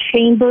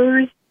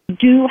chambers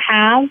do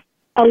have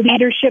a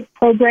leadership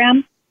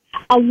program.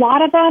 A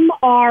lot of them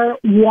are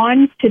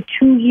 1 to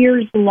 2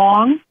 years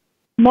long.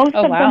 Most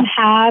of them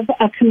have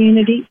a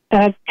community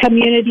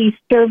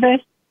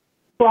service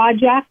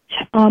project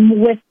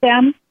with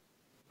them,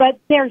 but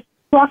they're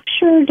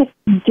structured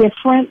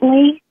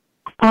differently.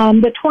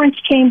 The Torrance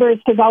Chambers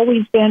has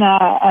always been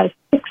a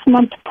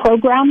 6-month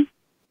program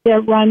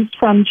that runs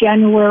from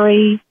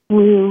January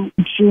through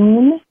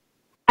June.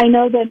 I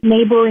know that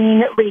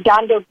neighboring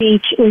Redondo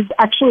Beach is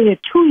actually a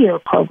 2-year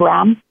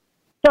program.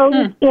 So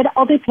it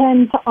all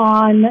depends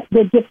on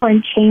the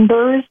different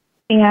chambers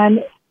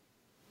and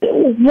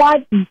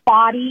what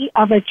body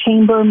of a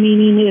chamber,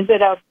 meaning is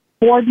it a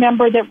board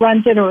member that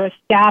runs it or a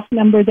staff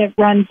member that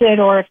runs it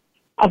or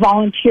a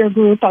volunteer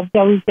group of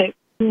those that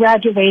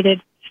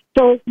graduated.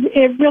 So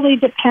it really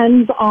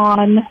depends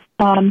on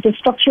the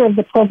structure of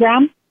the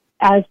program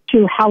as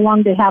to how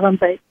long they have them,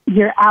 but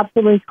you're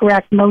absolutely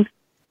correct. Most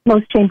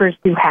chambers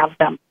do have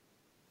them.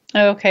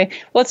 Okay.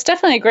 Well, it's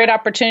definitely a great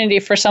opportunity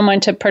for someone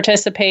to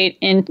participate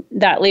in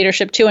that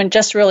leadership too, and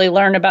just really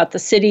learn about the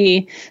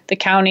city, the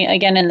county,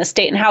 again, and the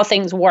state and how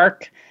things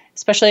work,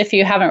 especially if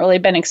you haven't really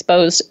been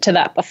exposed to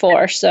that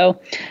before. So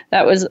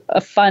that was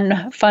a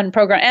fun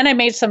program. And I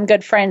made some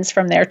good friends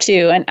from there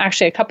too. And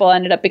actually a couple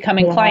ended up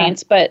becoming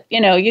clients, but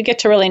you get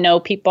to really know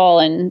people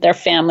and their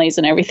families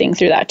and everything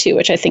through that too,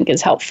 which I think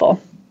is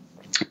helpful.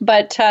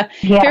 But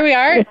here we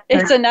are.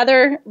 It's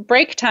another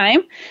break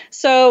time.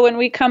 So when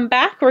we come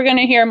back, we're going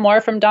to hear more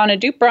from Donna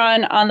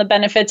Duperron on the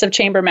benefits of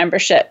chamber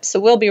membership. So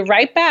we'll be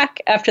right back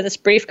after this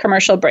brief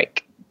commercial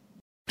break.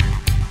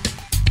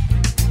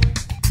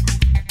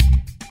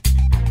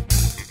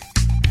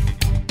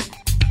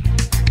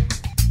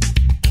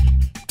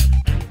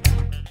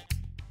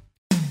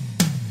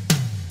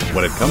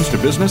 When it comes to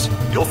business,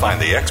 you'll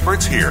find the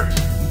experts here.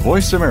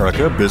 Voice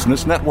America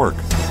Business Network.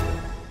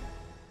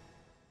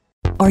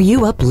 Are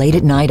you up late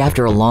at night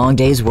after a long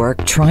day's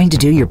work trying to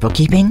do your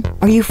bookkeeping?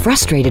 Are you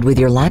frustrated with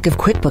your lack of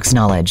QuickBooks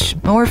knowledge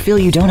or feel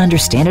you don't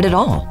understand it at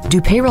all?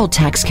 Do payroll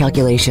tax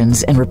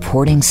calculations and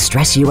reporting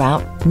stress you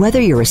out?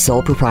 Whether you're a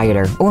sole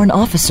proprietor or an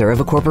officer of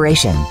a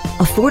corporation,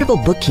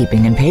 Affordable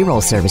Bookkeeping and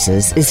Payroll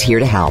Services is here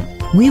to help.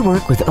 We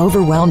work with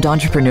overwhelmed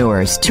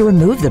entrepreneurs to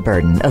remove the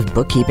burden of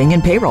bookkeeping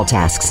and payroll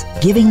tasks,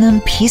 giving them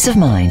peace of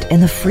mind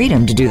and the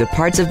freedom to do the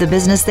parts of the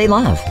business they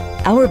love.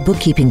 Our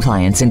bookkeeping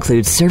clients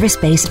include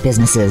service-based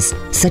businesses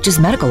such as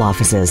medical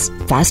offices,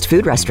 fast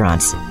food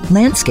restaurants,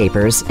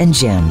 landscapers, and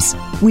gyms.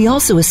 We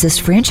also assist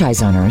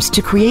franchise owners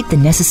to create the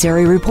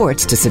necessary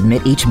reports to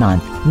submit each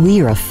month. We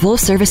are a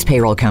full-service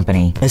payroll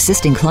company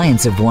assisting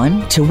clients of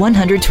 1 to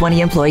 120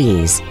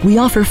 employees. We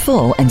offer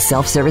full and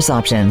self-service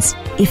options.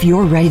 If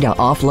you're ready to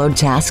offload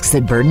tasks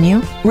that burden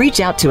you, reach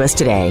out to us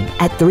today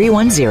at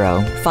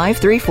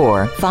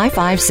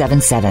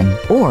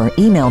 310-534-5577 or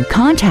email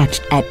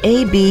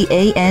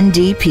contact@abandp.com.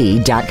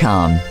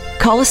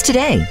 Call us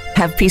today.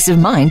 Have peace of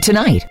mind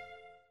tonight.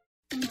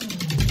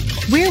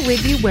 We're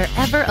with you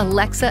wherever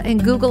Alexa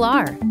and Google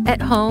are.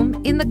 At home,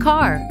 in the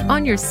car,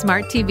 on your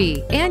smart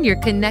TV, and your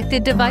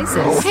connected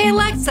devices. Hey,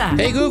 Alexa.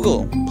 Hey,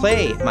 Google.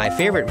 Play my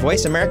favorite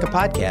Voice America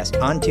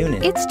podcast on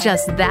TuneIn. It's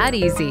just that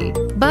easy.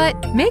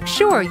 But make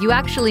sure you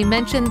actually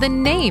mention the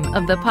name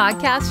of the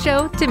podcast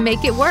show to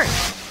make it work.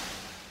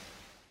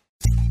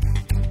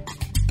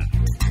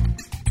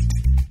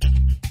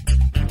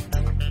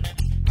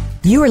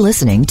 You are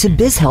listening to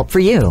Biz Help for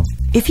You.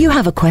 If you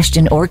have a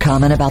question or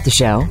comment about the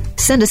show,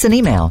 send us an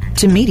email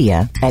to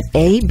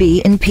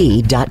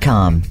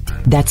media@abandp.com.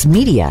 That's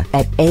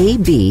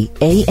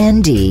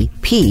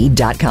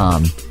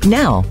media@abandp.com.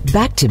 Now,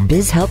 back to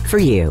Biz Help for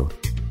You.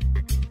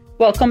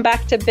 Welcome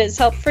back to Biz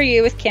Help for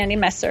You with Candy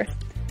Messer.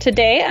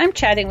 Today, I'm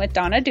chatting with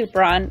Donna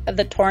Duperron of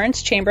the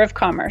Torrance Chamber of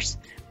Commerce.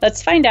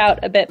 Let's find out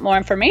a bit more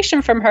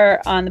information from her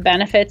on the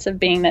benefits of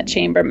being that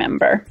chamber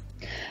member.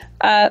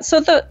 So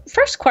the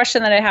first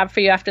question that I have for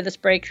you after this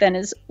break then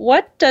is,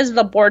 what does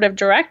the board of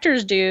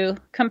directors do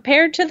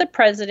compared to the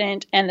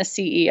president and the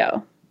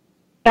CEO?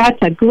 That's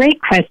a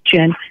great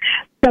question.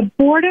 The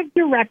board of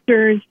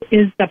directors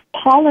is the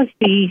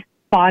policy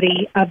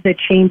body of the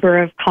Chamber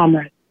of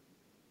Commerce.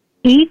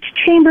 Each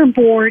chamber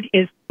board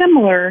is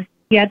similar,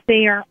 yet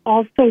they are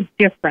also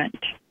different.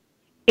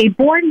 A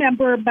board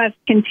member must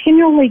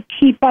continually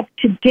keep up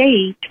to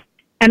date,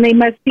 and they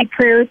must be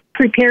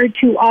prepared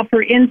to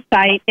offer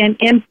insight and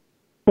input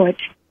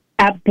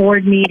at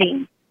board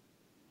meetings.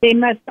 They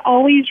must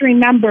always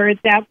remember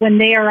that when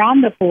they are on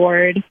the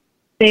board,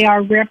 they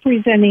are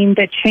representing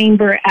the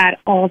chamber at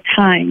all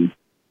times.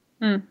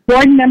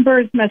 Board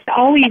members must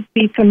always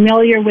be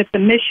familiar with the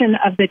mission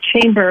of the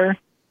chamber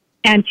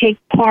and take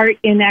part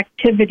in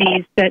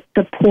activities that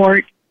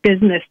support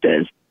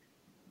businesses.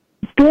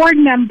 Board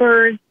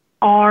members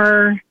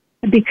are,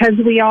 because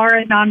we are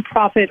a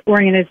nonprofit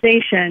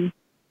organization,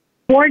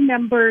 board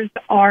members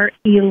are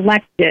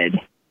elected.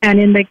 And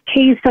in the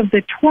case of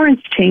the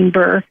Torrance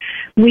Chamber,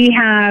 we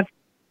have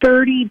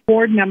 30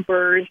 board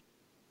members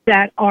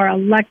that are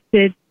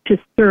elected to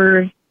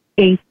serve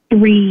a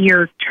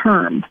 3-year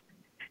term.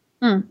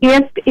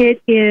 If it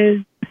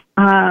is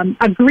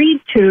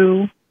agreed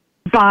to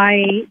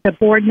by the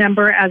board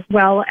member as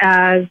well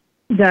as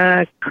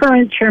the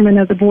current chairman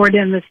of the board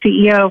and the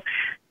CEO,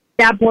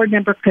 that board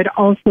member could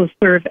also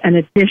serve an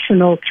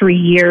additional 3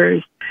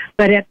 years.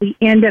 But at the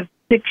end of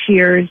 6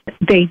 years,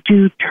 they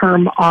do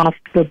term off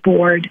the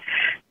board.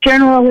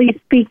 Generally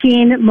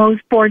speaking,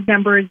 most board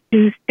members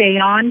do stay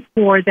on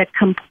for the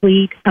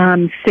complete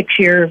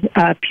 6-year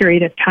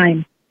period of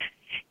time.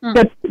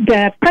 The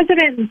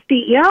president and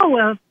CEO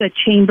of the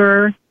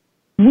chamber,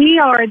 we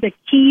are the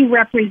key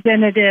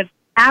representative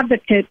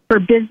advocate for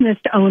business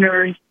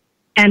owners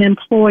and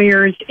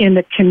employers in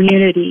the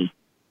community.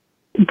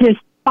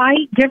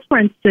 Despite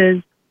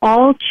differences,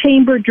 all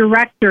chamber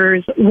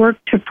directors work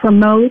to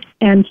promote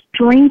and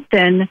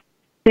strengthen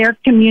their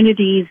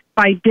communities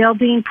by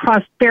building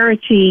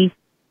prosperity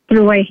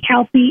through a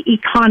healthy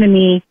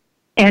economy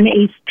and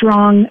a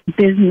strong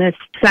business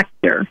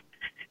sector.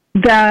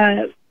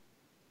 The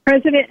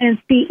president and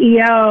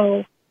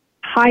CEO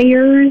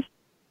hires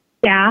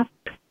staff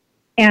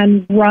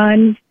and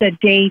runs the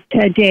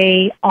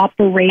day-to-day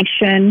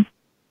operation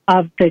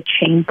of the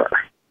chamber.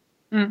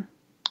 Okay.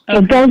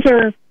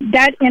 So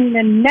that in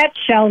the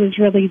nutshell is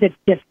really the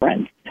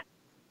difference.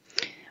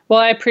 Well,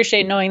 I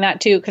appreciate knowing that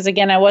too, because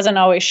again, I wasn't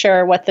always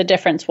sure what the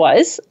difference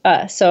was.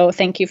 So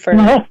thank you for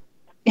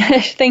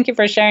thank you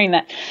for sharing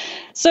that.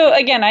 So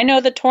again, I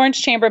know the Torrance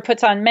Chamber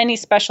puts on many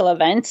special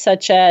events,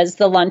 such as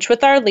the Lunch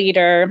with Our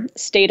Leader,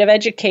 State of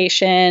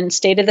Education,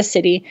 State of the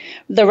City,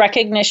 the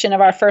recognition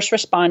of our first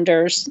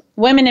responders,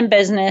 women in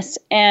business,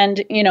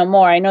 and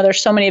more. I know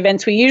there's so many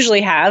events we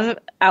usually have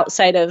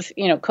outside of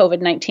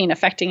COVID-19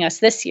 affecting us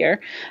this year.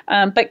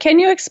 But can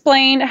you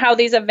explain how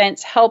these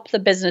events help the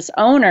business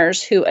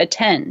owners who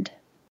attend?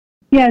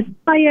 Yes,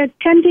 by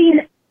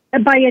attending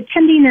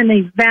an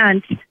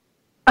event,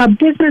 a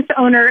business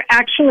owner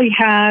actually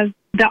has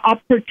the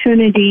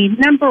opportunity.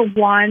 Number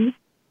one,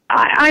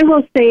 I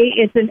will say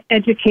it's an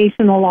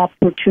educational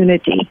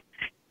opportunity.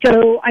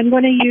 So I'm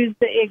going to use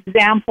the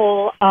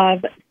example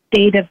of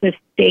State of the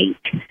State,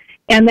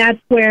 and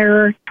that's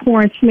where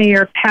Torrance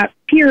Mayor Pat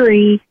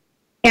Fury,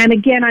 and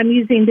again, I'm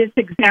using this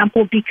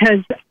example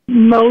because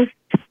most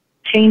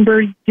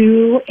chambers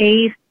do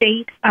a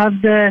State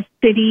of the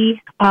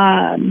City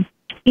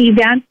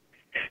event.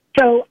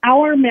 So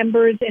our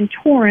members in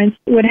Torrance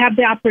would have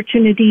the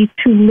opportunity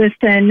to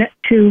listen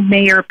to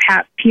Mayor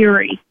Pat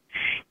Fury.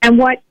 And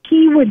what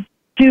he would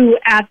do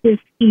at this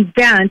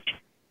event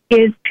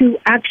is to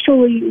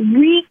actually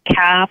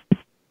recap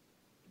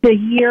the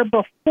year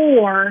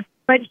before,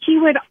 but he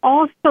would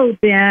also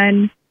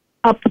then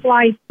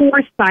apply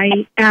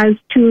foresight as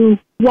to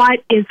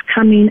what is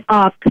coming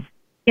up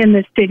in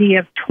the city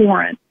of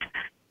Torrance.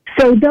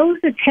 So those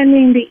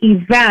attending the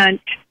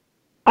event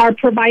are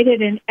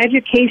provided an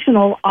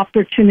educational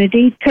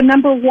opportunity to,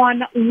 number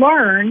one,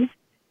 learn,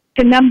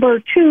 to number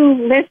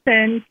two,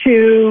 listen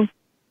to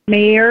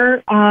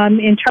mayor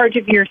in charge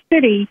of your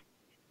city.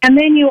 And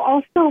then you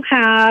also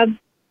have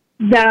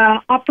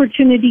the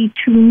opportunity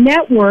to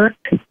network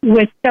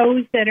with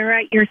those that are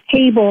at your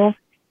table.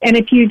 And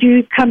if you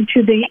do come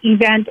to the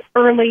event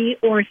early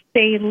or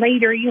stay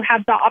later, you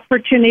have the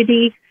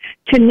opportunity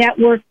to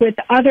network with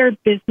other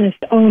business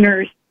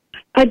owners.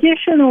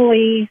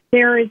 Additionally,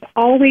 there is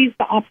always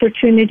the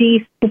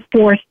opportunity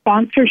for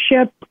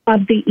sponsorship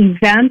of the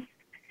events,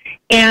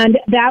 and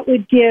that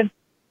would give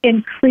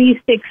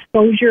increased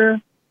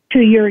exposure to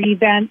your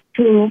event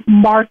through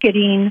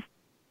marketing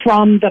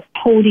from the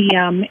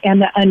podium and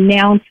the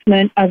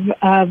announcement of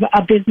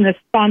a business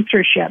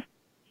sponsorship.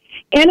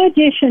 In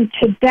addition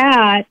to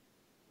that,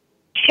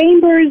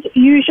 chambers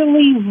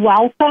usually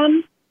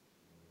welcome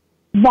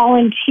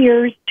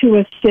volunteers to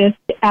assist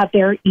at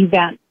their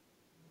events.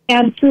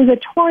 And through the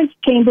Torrance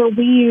Chamber,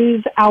 we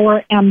use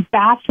our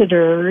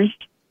ambassadors,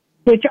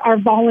 which are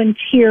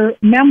volunteer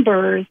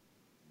members,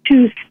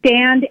 to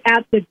stand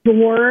at the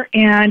door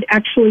and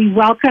actually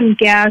welcome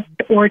guests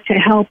or to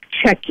help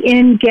check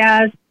in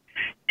guests,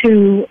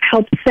 to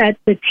help set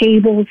the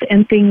tables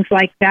and things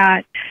like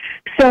that.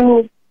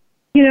 So,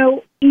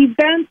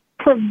 events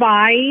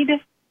provide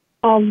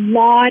a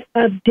lot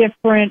of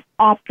different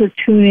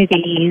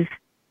opportunities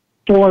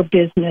for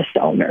business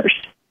owners.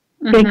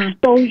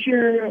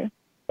 Exposure,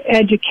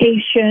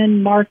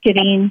 education,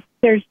 marketing,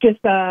 there's just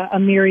a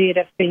myriad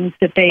of things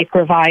that they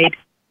provide.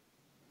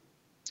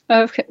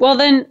 Okay. Well,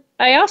 then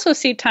I also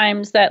see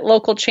times that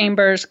local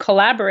chambers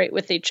collaborate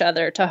with each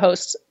other to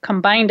host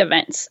combined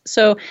events.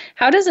 So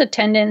how does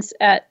attendance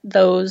at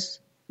those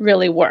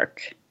really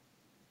work?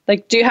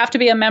 Like, do you have to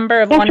be a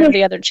member of one of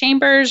the other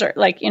chambers or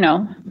Yeah,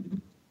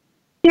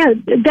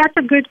 that's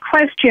a good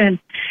question.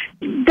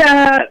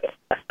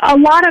 A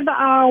lot of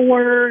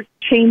our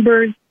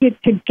chambers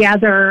get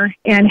together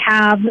and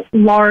have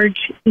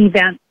large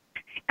events.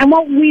 And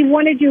what we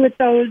want to do with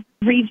those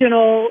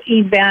regional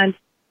events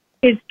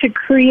is to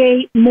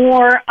create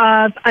more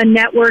of a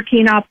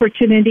networking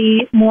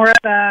opportunity, more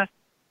of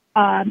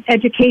a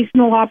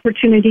educational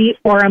opportunity,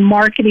 or a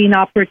marketing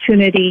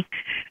opportunity.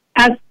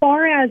 As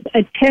far as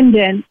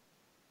attendance,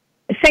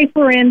 say,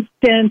 for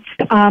instance,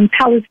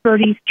 Palos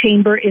Verdes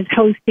Chamber is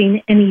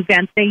hosting an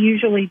event. They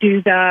usually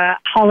do the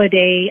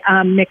holiday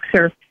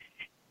mixer,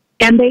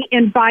 and they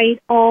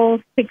invite all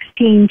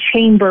 16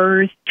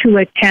 chambers to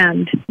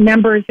attend,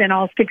 members in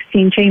all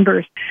 16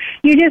 chambers.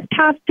 You just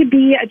have to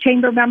be a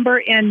chamber member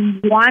in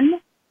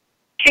one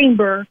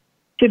chamber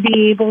to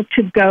be able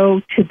to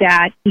go to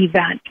that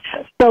event.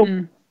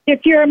 So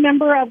if you're a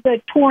member of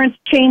the Torrance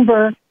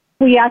Chamber,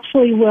 we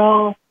actually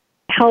will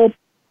help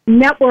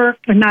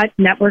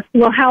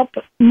we'll help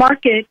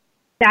market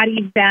that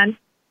event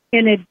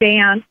in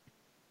advance,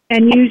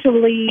 and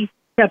usually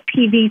the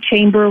PV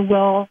chamber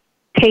will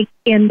take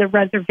in the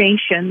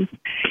reservations.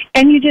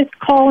 And you just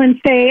call and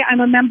say,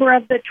 I'm a member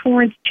of the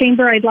Torrance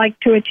Chamber, I'd like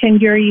to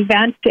attend your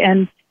event,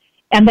 and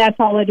that's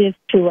all it is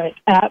to it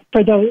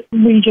for those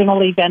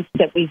regional events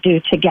that we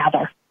do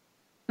together.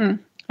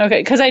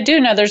 Okay, because I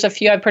do know there's a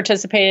few I've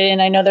participated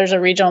in. I know there's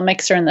a regional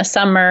mixer in the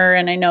summer,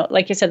 and I know,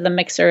 like you said, the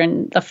mixer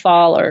in the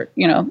fall or,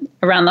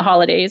 around the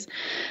holidays.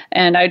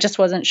 And I just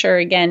wasn't sure,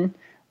 again,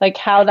 like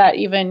how that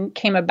even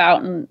came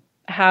about and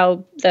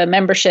how the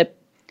membership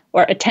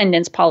or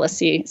attendance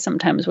policy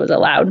sometimes was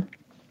allowed.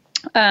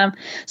 So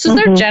is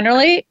there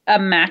generally a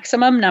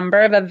maximum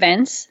number of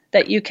events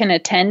that you can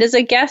attend as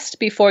a guest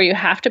before you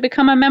have to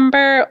become a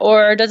member,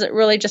 or does it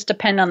really just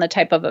depend on the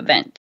type of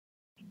event?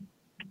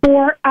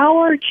 For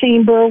our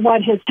chamber,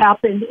 what has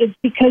happened is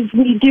because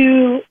we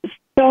do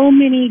so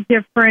many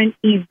different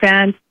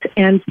events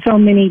and so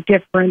many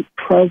different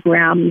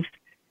programs,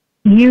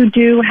 you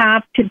do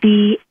have to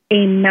be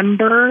a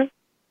member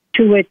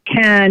to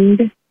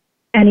attend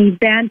an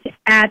event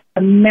at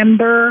a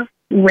member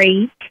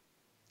rate.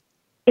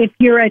 If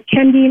you're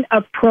attending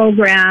a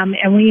program,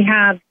 and we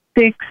have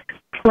 6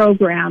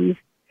 programs,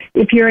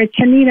 if you're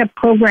attending a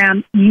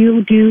program,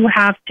 you do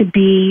have to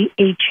be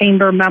a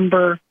chamber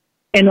member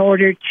in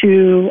order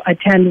to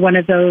attend one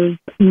of those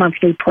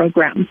monthly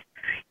programs.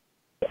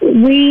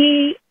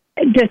 We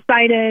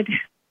decided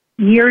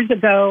years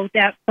ago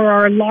that for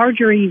our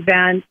larger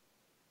events,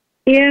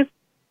 if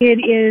it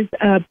is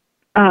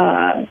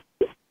an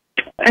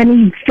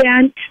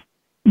event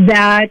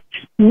that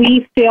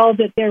we feel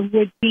that there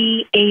would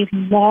be a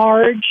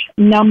large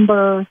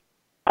number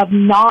of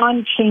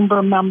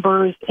non-chamber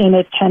members in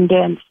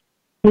attendance,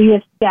 we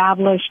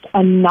established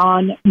a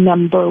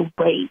non-member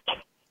rate.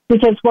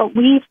 Because what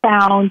we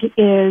found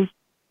is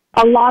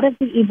a lot of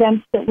the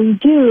events that we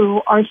do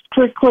are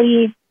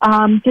strictly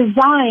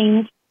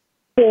designed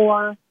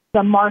for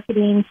the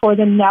marketing, for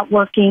the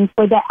networking,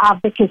 for the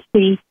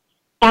advocacy.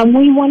 And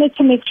we wanted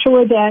to make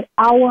sure that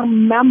our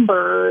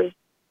members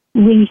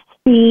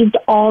received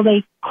all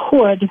they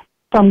could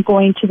from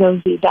going to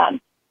those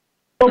events.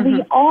 But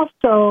we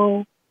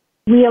also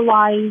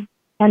realize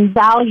and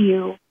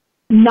value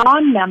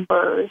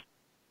non-members,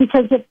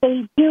 because if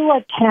they do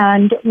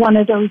attend one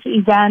of those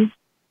events,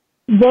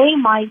 they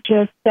might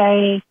just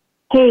say,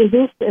 hey,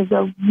 this is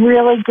a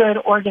really good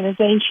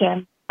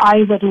organization.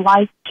 I would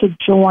like to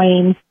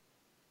join,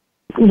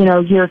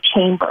 your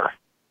chamber.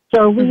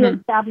 So we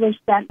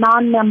established that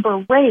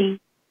non-member rate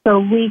so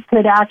we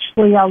could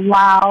actually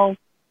allow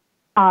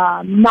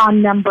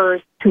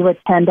non-members to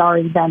attend our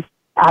events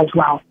as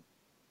well.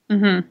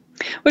 Mm-hmm.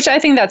 Which I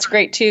think that's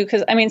great too,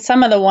 because I mean,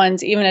 some of the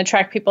ones even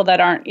attract people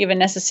that aren't even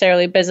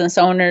necessarily business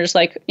owners.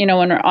 Like, you know,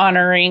 when we're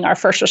honoring our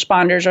first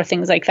responders or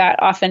things like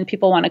that, often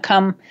people want to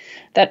come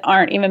that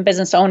aren't even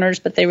business owners,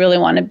 but they really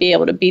want to be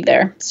able to be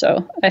there.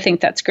 So I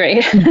think that's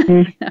great.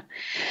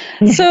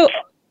 Mm-hmm. So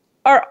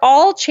are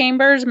all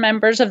chambers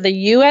members of the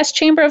U.S.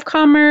 Chamber of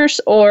Commerce,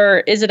 or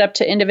is it up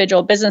to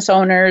individual business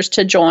owners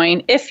to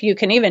join, if you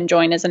can even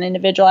join as an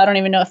individual? I don't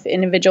even know if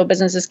individual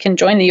businesses can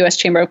join the U.S.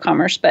 Chamber of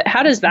Commerce, but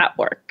how does that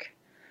work?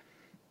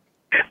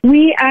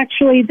 We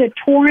actually, the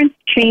Torrance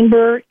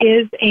Chamber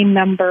is a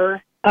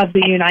member of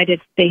the United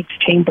States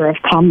Chamber of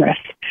Commerce.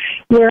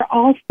 We're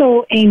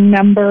also a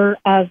member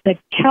of the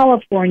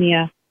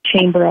California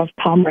Chamber of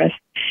Commerce.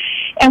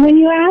 And when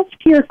you ask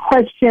your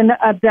question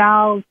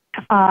about,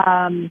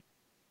 about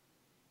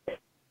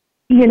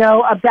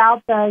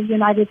the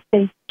United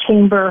States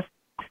Chamber,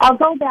 I'll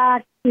go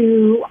back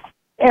to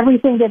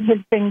everything that has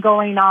been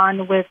going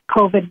on with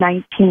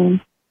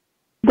COVID-19.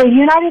 The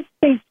United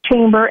States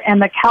Chamber and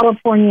the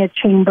California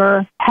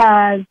Chamber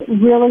has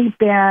really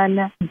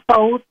been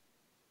both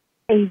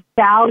a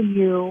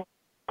value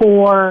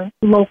for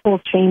local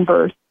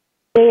chambers.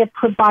 They have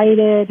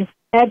provided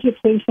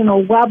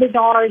educational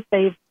webinars,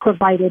 they've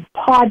provided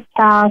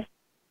podcasts,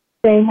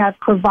 they have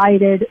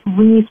provided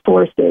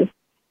resources.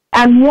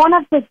 And one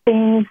of the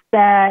things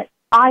that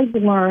I've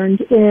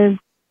learned is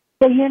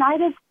the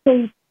United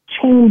States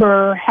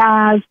Chamber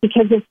has,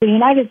 because it's the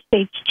United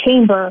States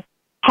Chamber,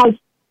 has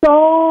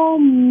so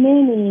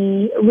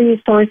many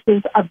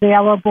resources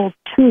available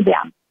to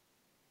them.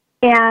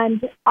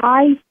 And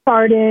I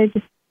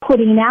started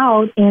putting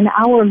out in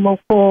our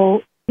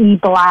local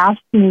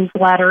e-blast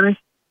newsletters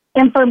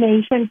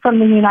information from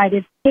the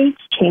United States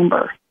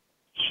Chamber.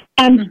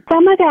 And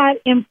some of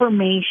that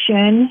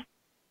information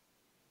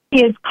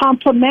is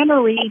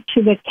complementary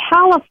to the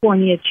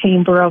California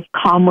Chamber of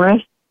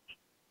Commerce,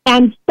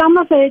 and some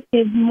of it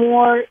is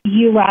more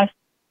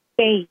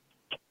U.S.-based.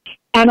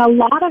 And a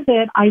lot of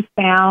it I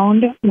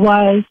found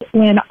was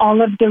when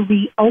all of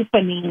the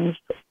reopenings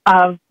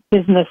of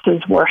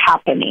businesses were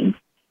happening.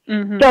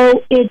 Mm-hmm.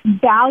 So it's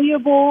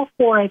valuable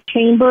for a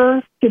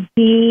chamber to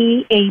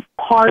be a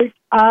part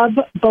of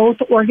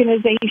both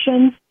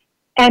organizations.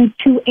 And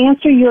to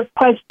answer your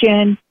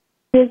question,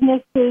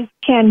 businesses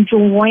can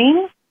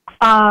join.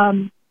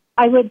 I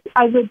would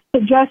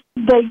suggest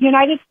the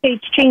United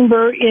States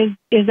Chamber is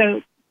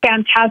a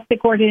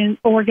fantastic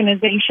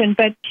organization,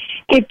 but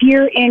if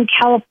you're in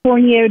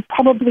California, it would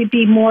probably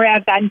be more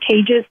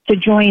advantageous to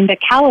join the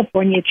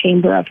California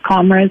Chamber of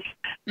Commerce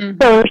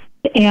first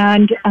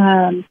and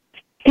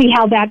see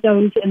how that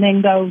goes, and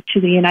then go to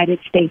the United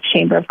States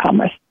Chamber of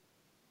Commerce.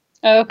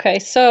 Okay,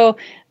 so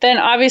then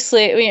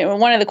obviously,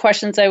 one of the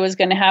questions I was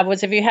going to have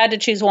was if you had to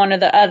choose one or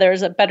the other,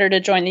 is it better to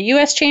join the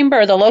U.S. Chamber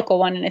or the local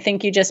one? And I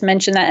think you just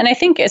mentioned that. And I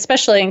think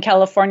especially in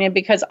California,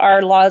 because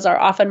our laws are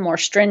often more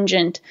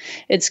stringent,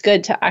 it's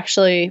good to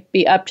actually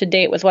be up to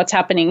date with what's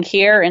happening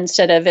here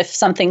instead of if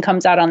something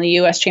comes out on the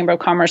U.S. Chamber of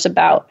Commerce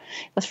about,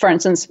 for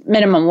instance,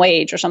 minimum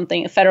wage or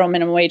something, federal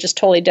minimum wage is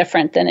totally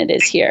different than it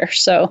is here.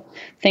 So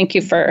thank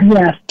you for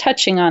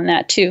touching on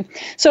that too.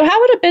 So how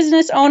would a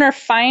business owner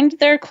find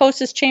their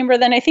closest chamber?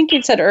 Then I think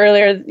you said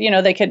earlier,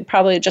 they could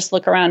probably just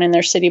look around in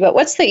their city, but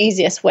what's the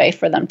easiest way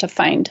for them to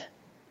find?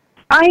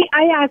 I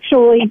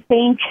actually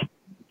think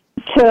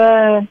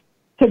to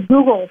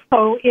Google.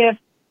 So if,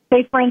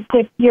 say for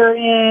instance, you're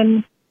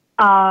in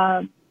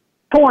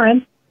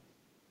Torrance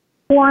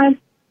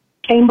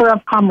Chamber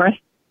of Commerce,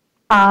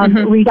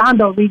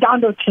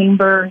 Redondo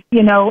Chamber,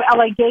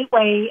 LA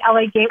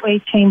Gateway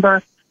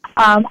Chamber,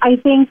 I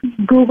think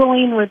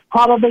Googling would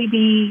probably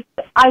be,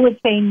 I would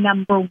say,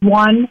 number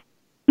one.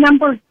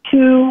 Number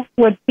two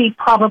would be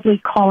probably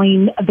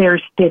calling their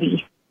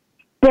city.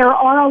 There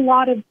are a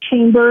lot of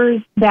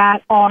chambers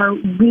that are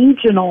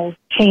regional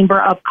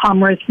chamber of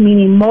commerce,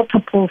 meaning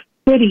multiple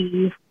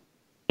cities.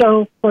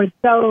 So for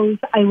those,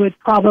 I would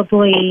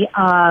probably,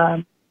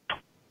 call,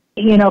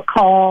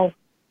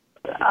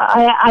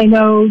 I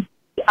know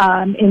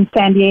in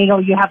San Diego,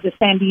 you have the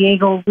San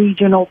Diego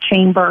Regional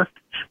Chamber.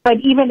 But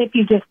even if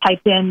you just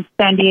type in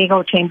San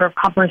Diego Chamber of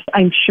Commerce,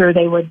 I'm sure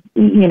they would,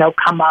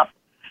 come up.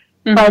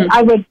 Mm-hmm. But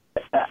I would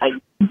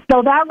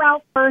go that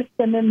route first,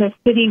 and then the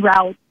city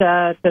route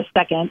the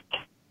second.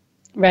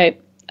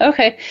 Right.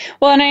 Okay.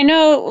 Well, and I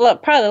know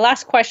probably the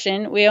last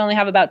question, we only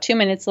have about 2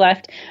 minutes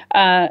left.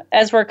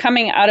 As we're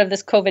coming out of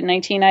this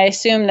COVID-19, I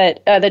assume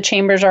that the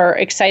chambers are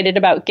excited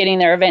about getting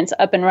their events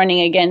up and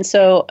running again.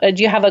 So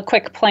do you have a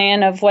quick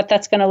plan of what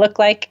that's going to look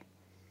like?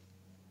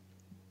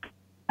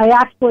 I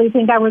actually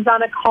think I was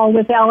on a call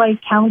with LA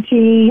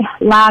County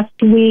last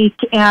week,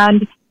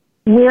 and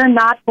we're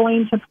not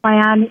going to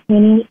plan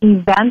any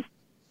events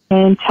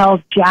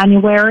until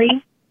January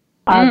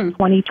of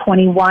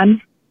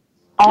 2021.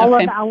 All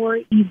of our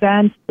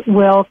events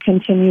will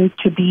continue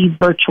to be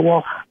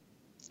virtual.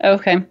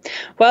 Okay.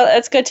 Well,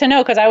 that's good to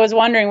know because I was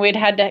wondering we'd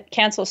had to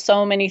cancel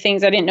so many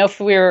things. I didn't know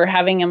if we were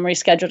having them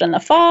rescheduled in the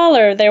fall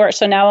or they were.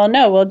 So now I'll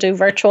know we'll do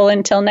virtual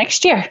until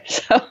next year.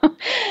 So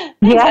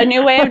it's a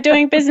new way of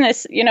doing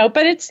business,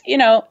 but it's,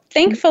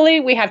 thankfully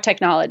we have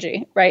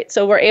technology, right?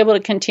 So we're able to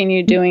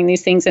continue doing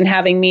these things and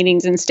having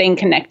meetings and staying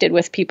connected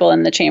with people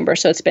in the chamber.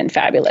 So it's been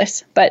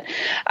fabulous. But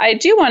I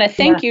do want to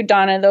thank you,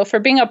 Donna, though, for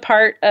being a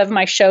part of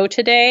my show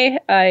today.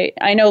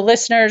 I know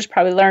listeners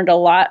probably learned a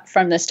lot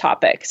from this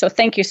topic. So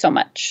thank you so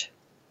much.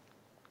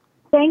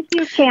 Thank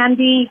you,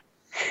 Candy.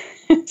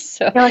 It's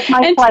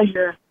my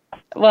pleasure.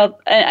 Well,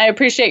 I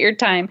appreciate your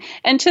time.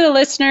 And to the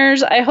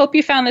listeners, I hope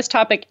you found this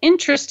topic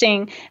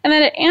interesting and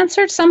that it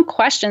answered some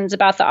questions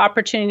about the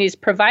opportunities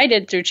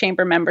provided through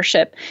chamber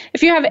membership.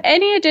 If you have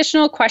any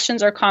additional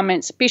questions or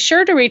comments, be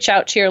sure to reach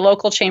out to your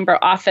local chamber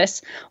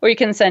office, or you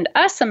can send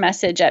us a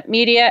message at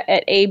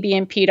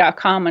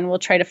media@abnp.com and we'll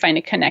try to find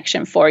a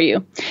connection for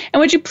you. And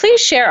would you please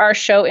share our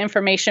show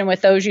information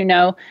with those you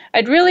know?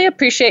 I'd really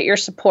appreciate your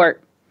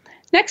support.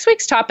 Next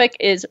week's topic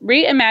is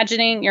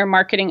reimagining your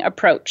marketing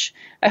approach.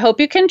 I hope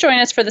you can join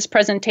us for this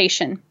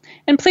presentation.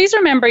 And please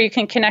remember you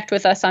can connect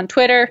with us on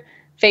Twitter,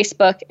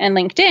 Facebook, and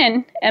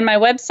LinkedIn, and my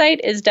website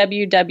is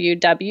www.abnp.com.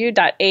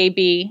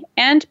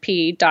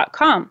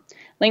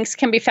 Links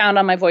can be found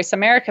on my Voice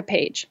America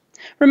page.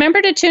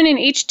 Remember to tune in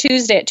each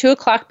Tuesday at 2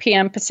 o'clock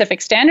p.m.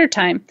 Pacific Standard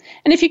Time.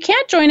 And if you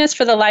can't join us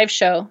for the live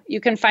show, you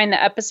can find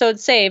the episode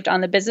saved on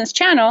the business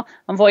channel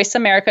on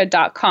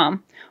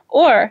voiceamerica.com.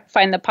 Or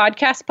find the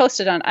podcast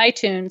posted on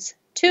iTunes,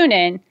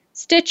 TuneIn,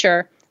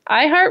 Stitcher,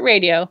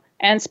 iHeartRadio,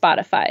 and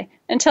Spotify.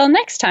 Until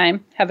next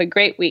time, have a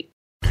great week.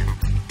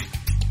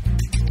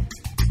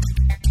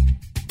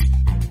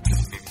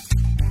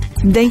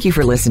 Thank you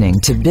for listening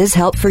to Biz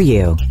Help for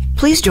You.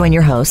 Please join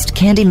your host,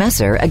 Candy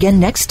Messer, again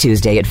next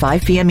Tuesday at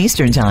 5 p.m.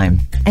 Eastern Time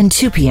and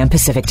 2 p.m.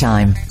 Pacific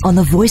Time on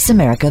the Voice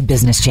America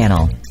Business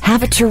Channel.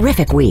 Have a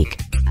terrific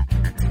week.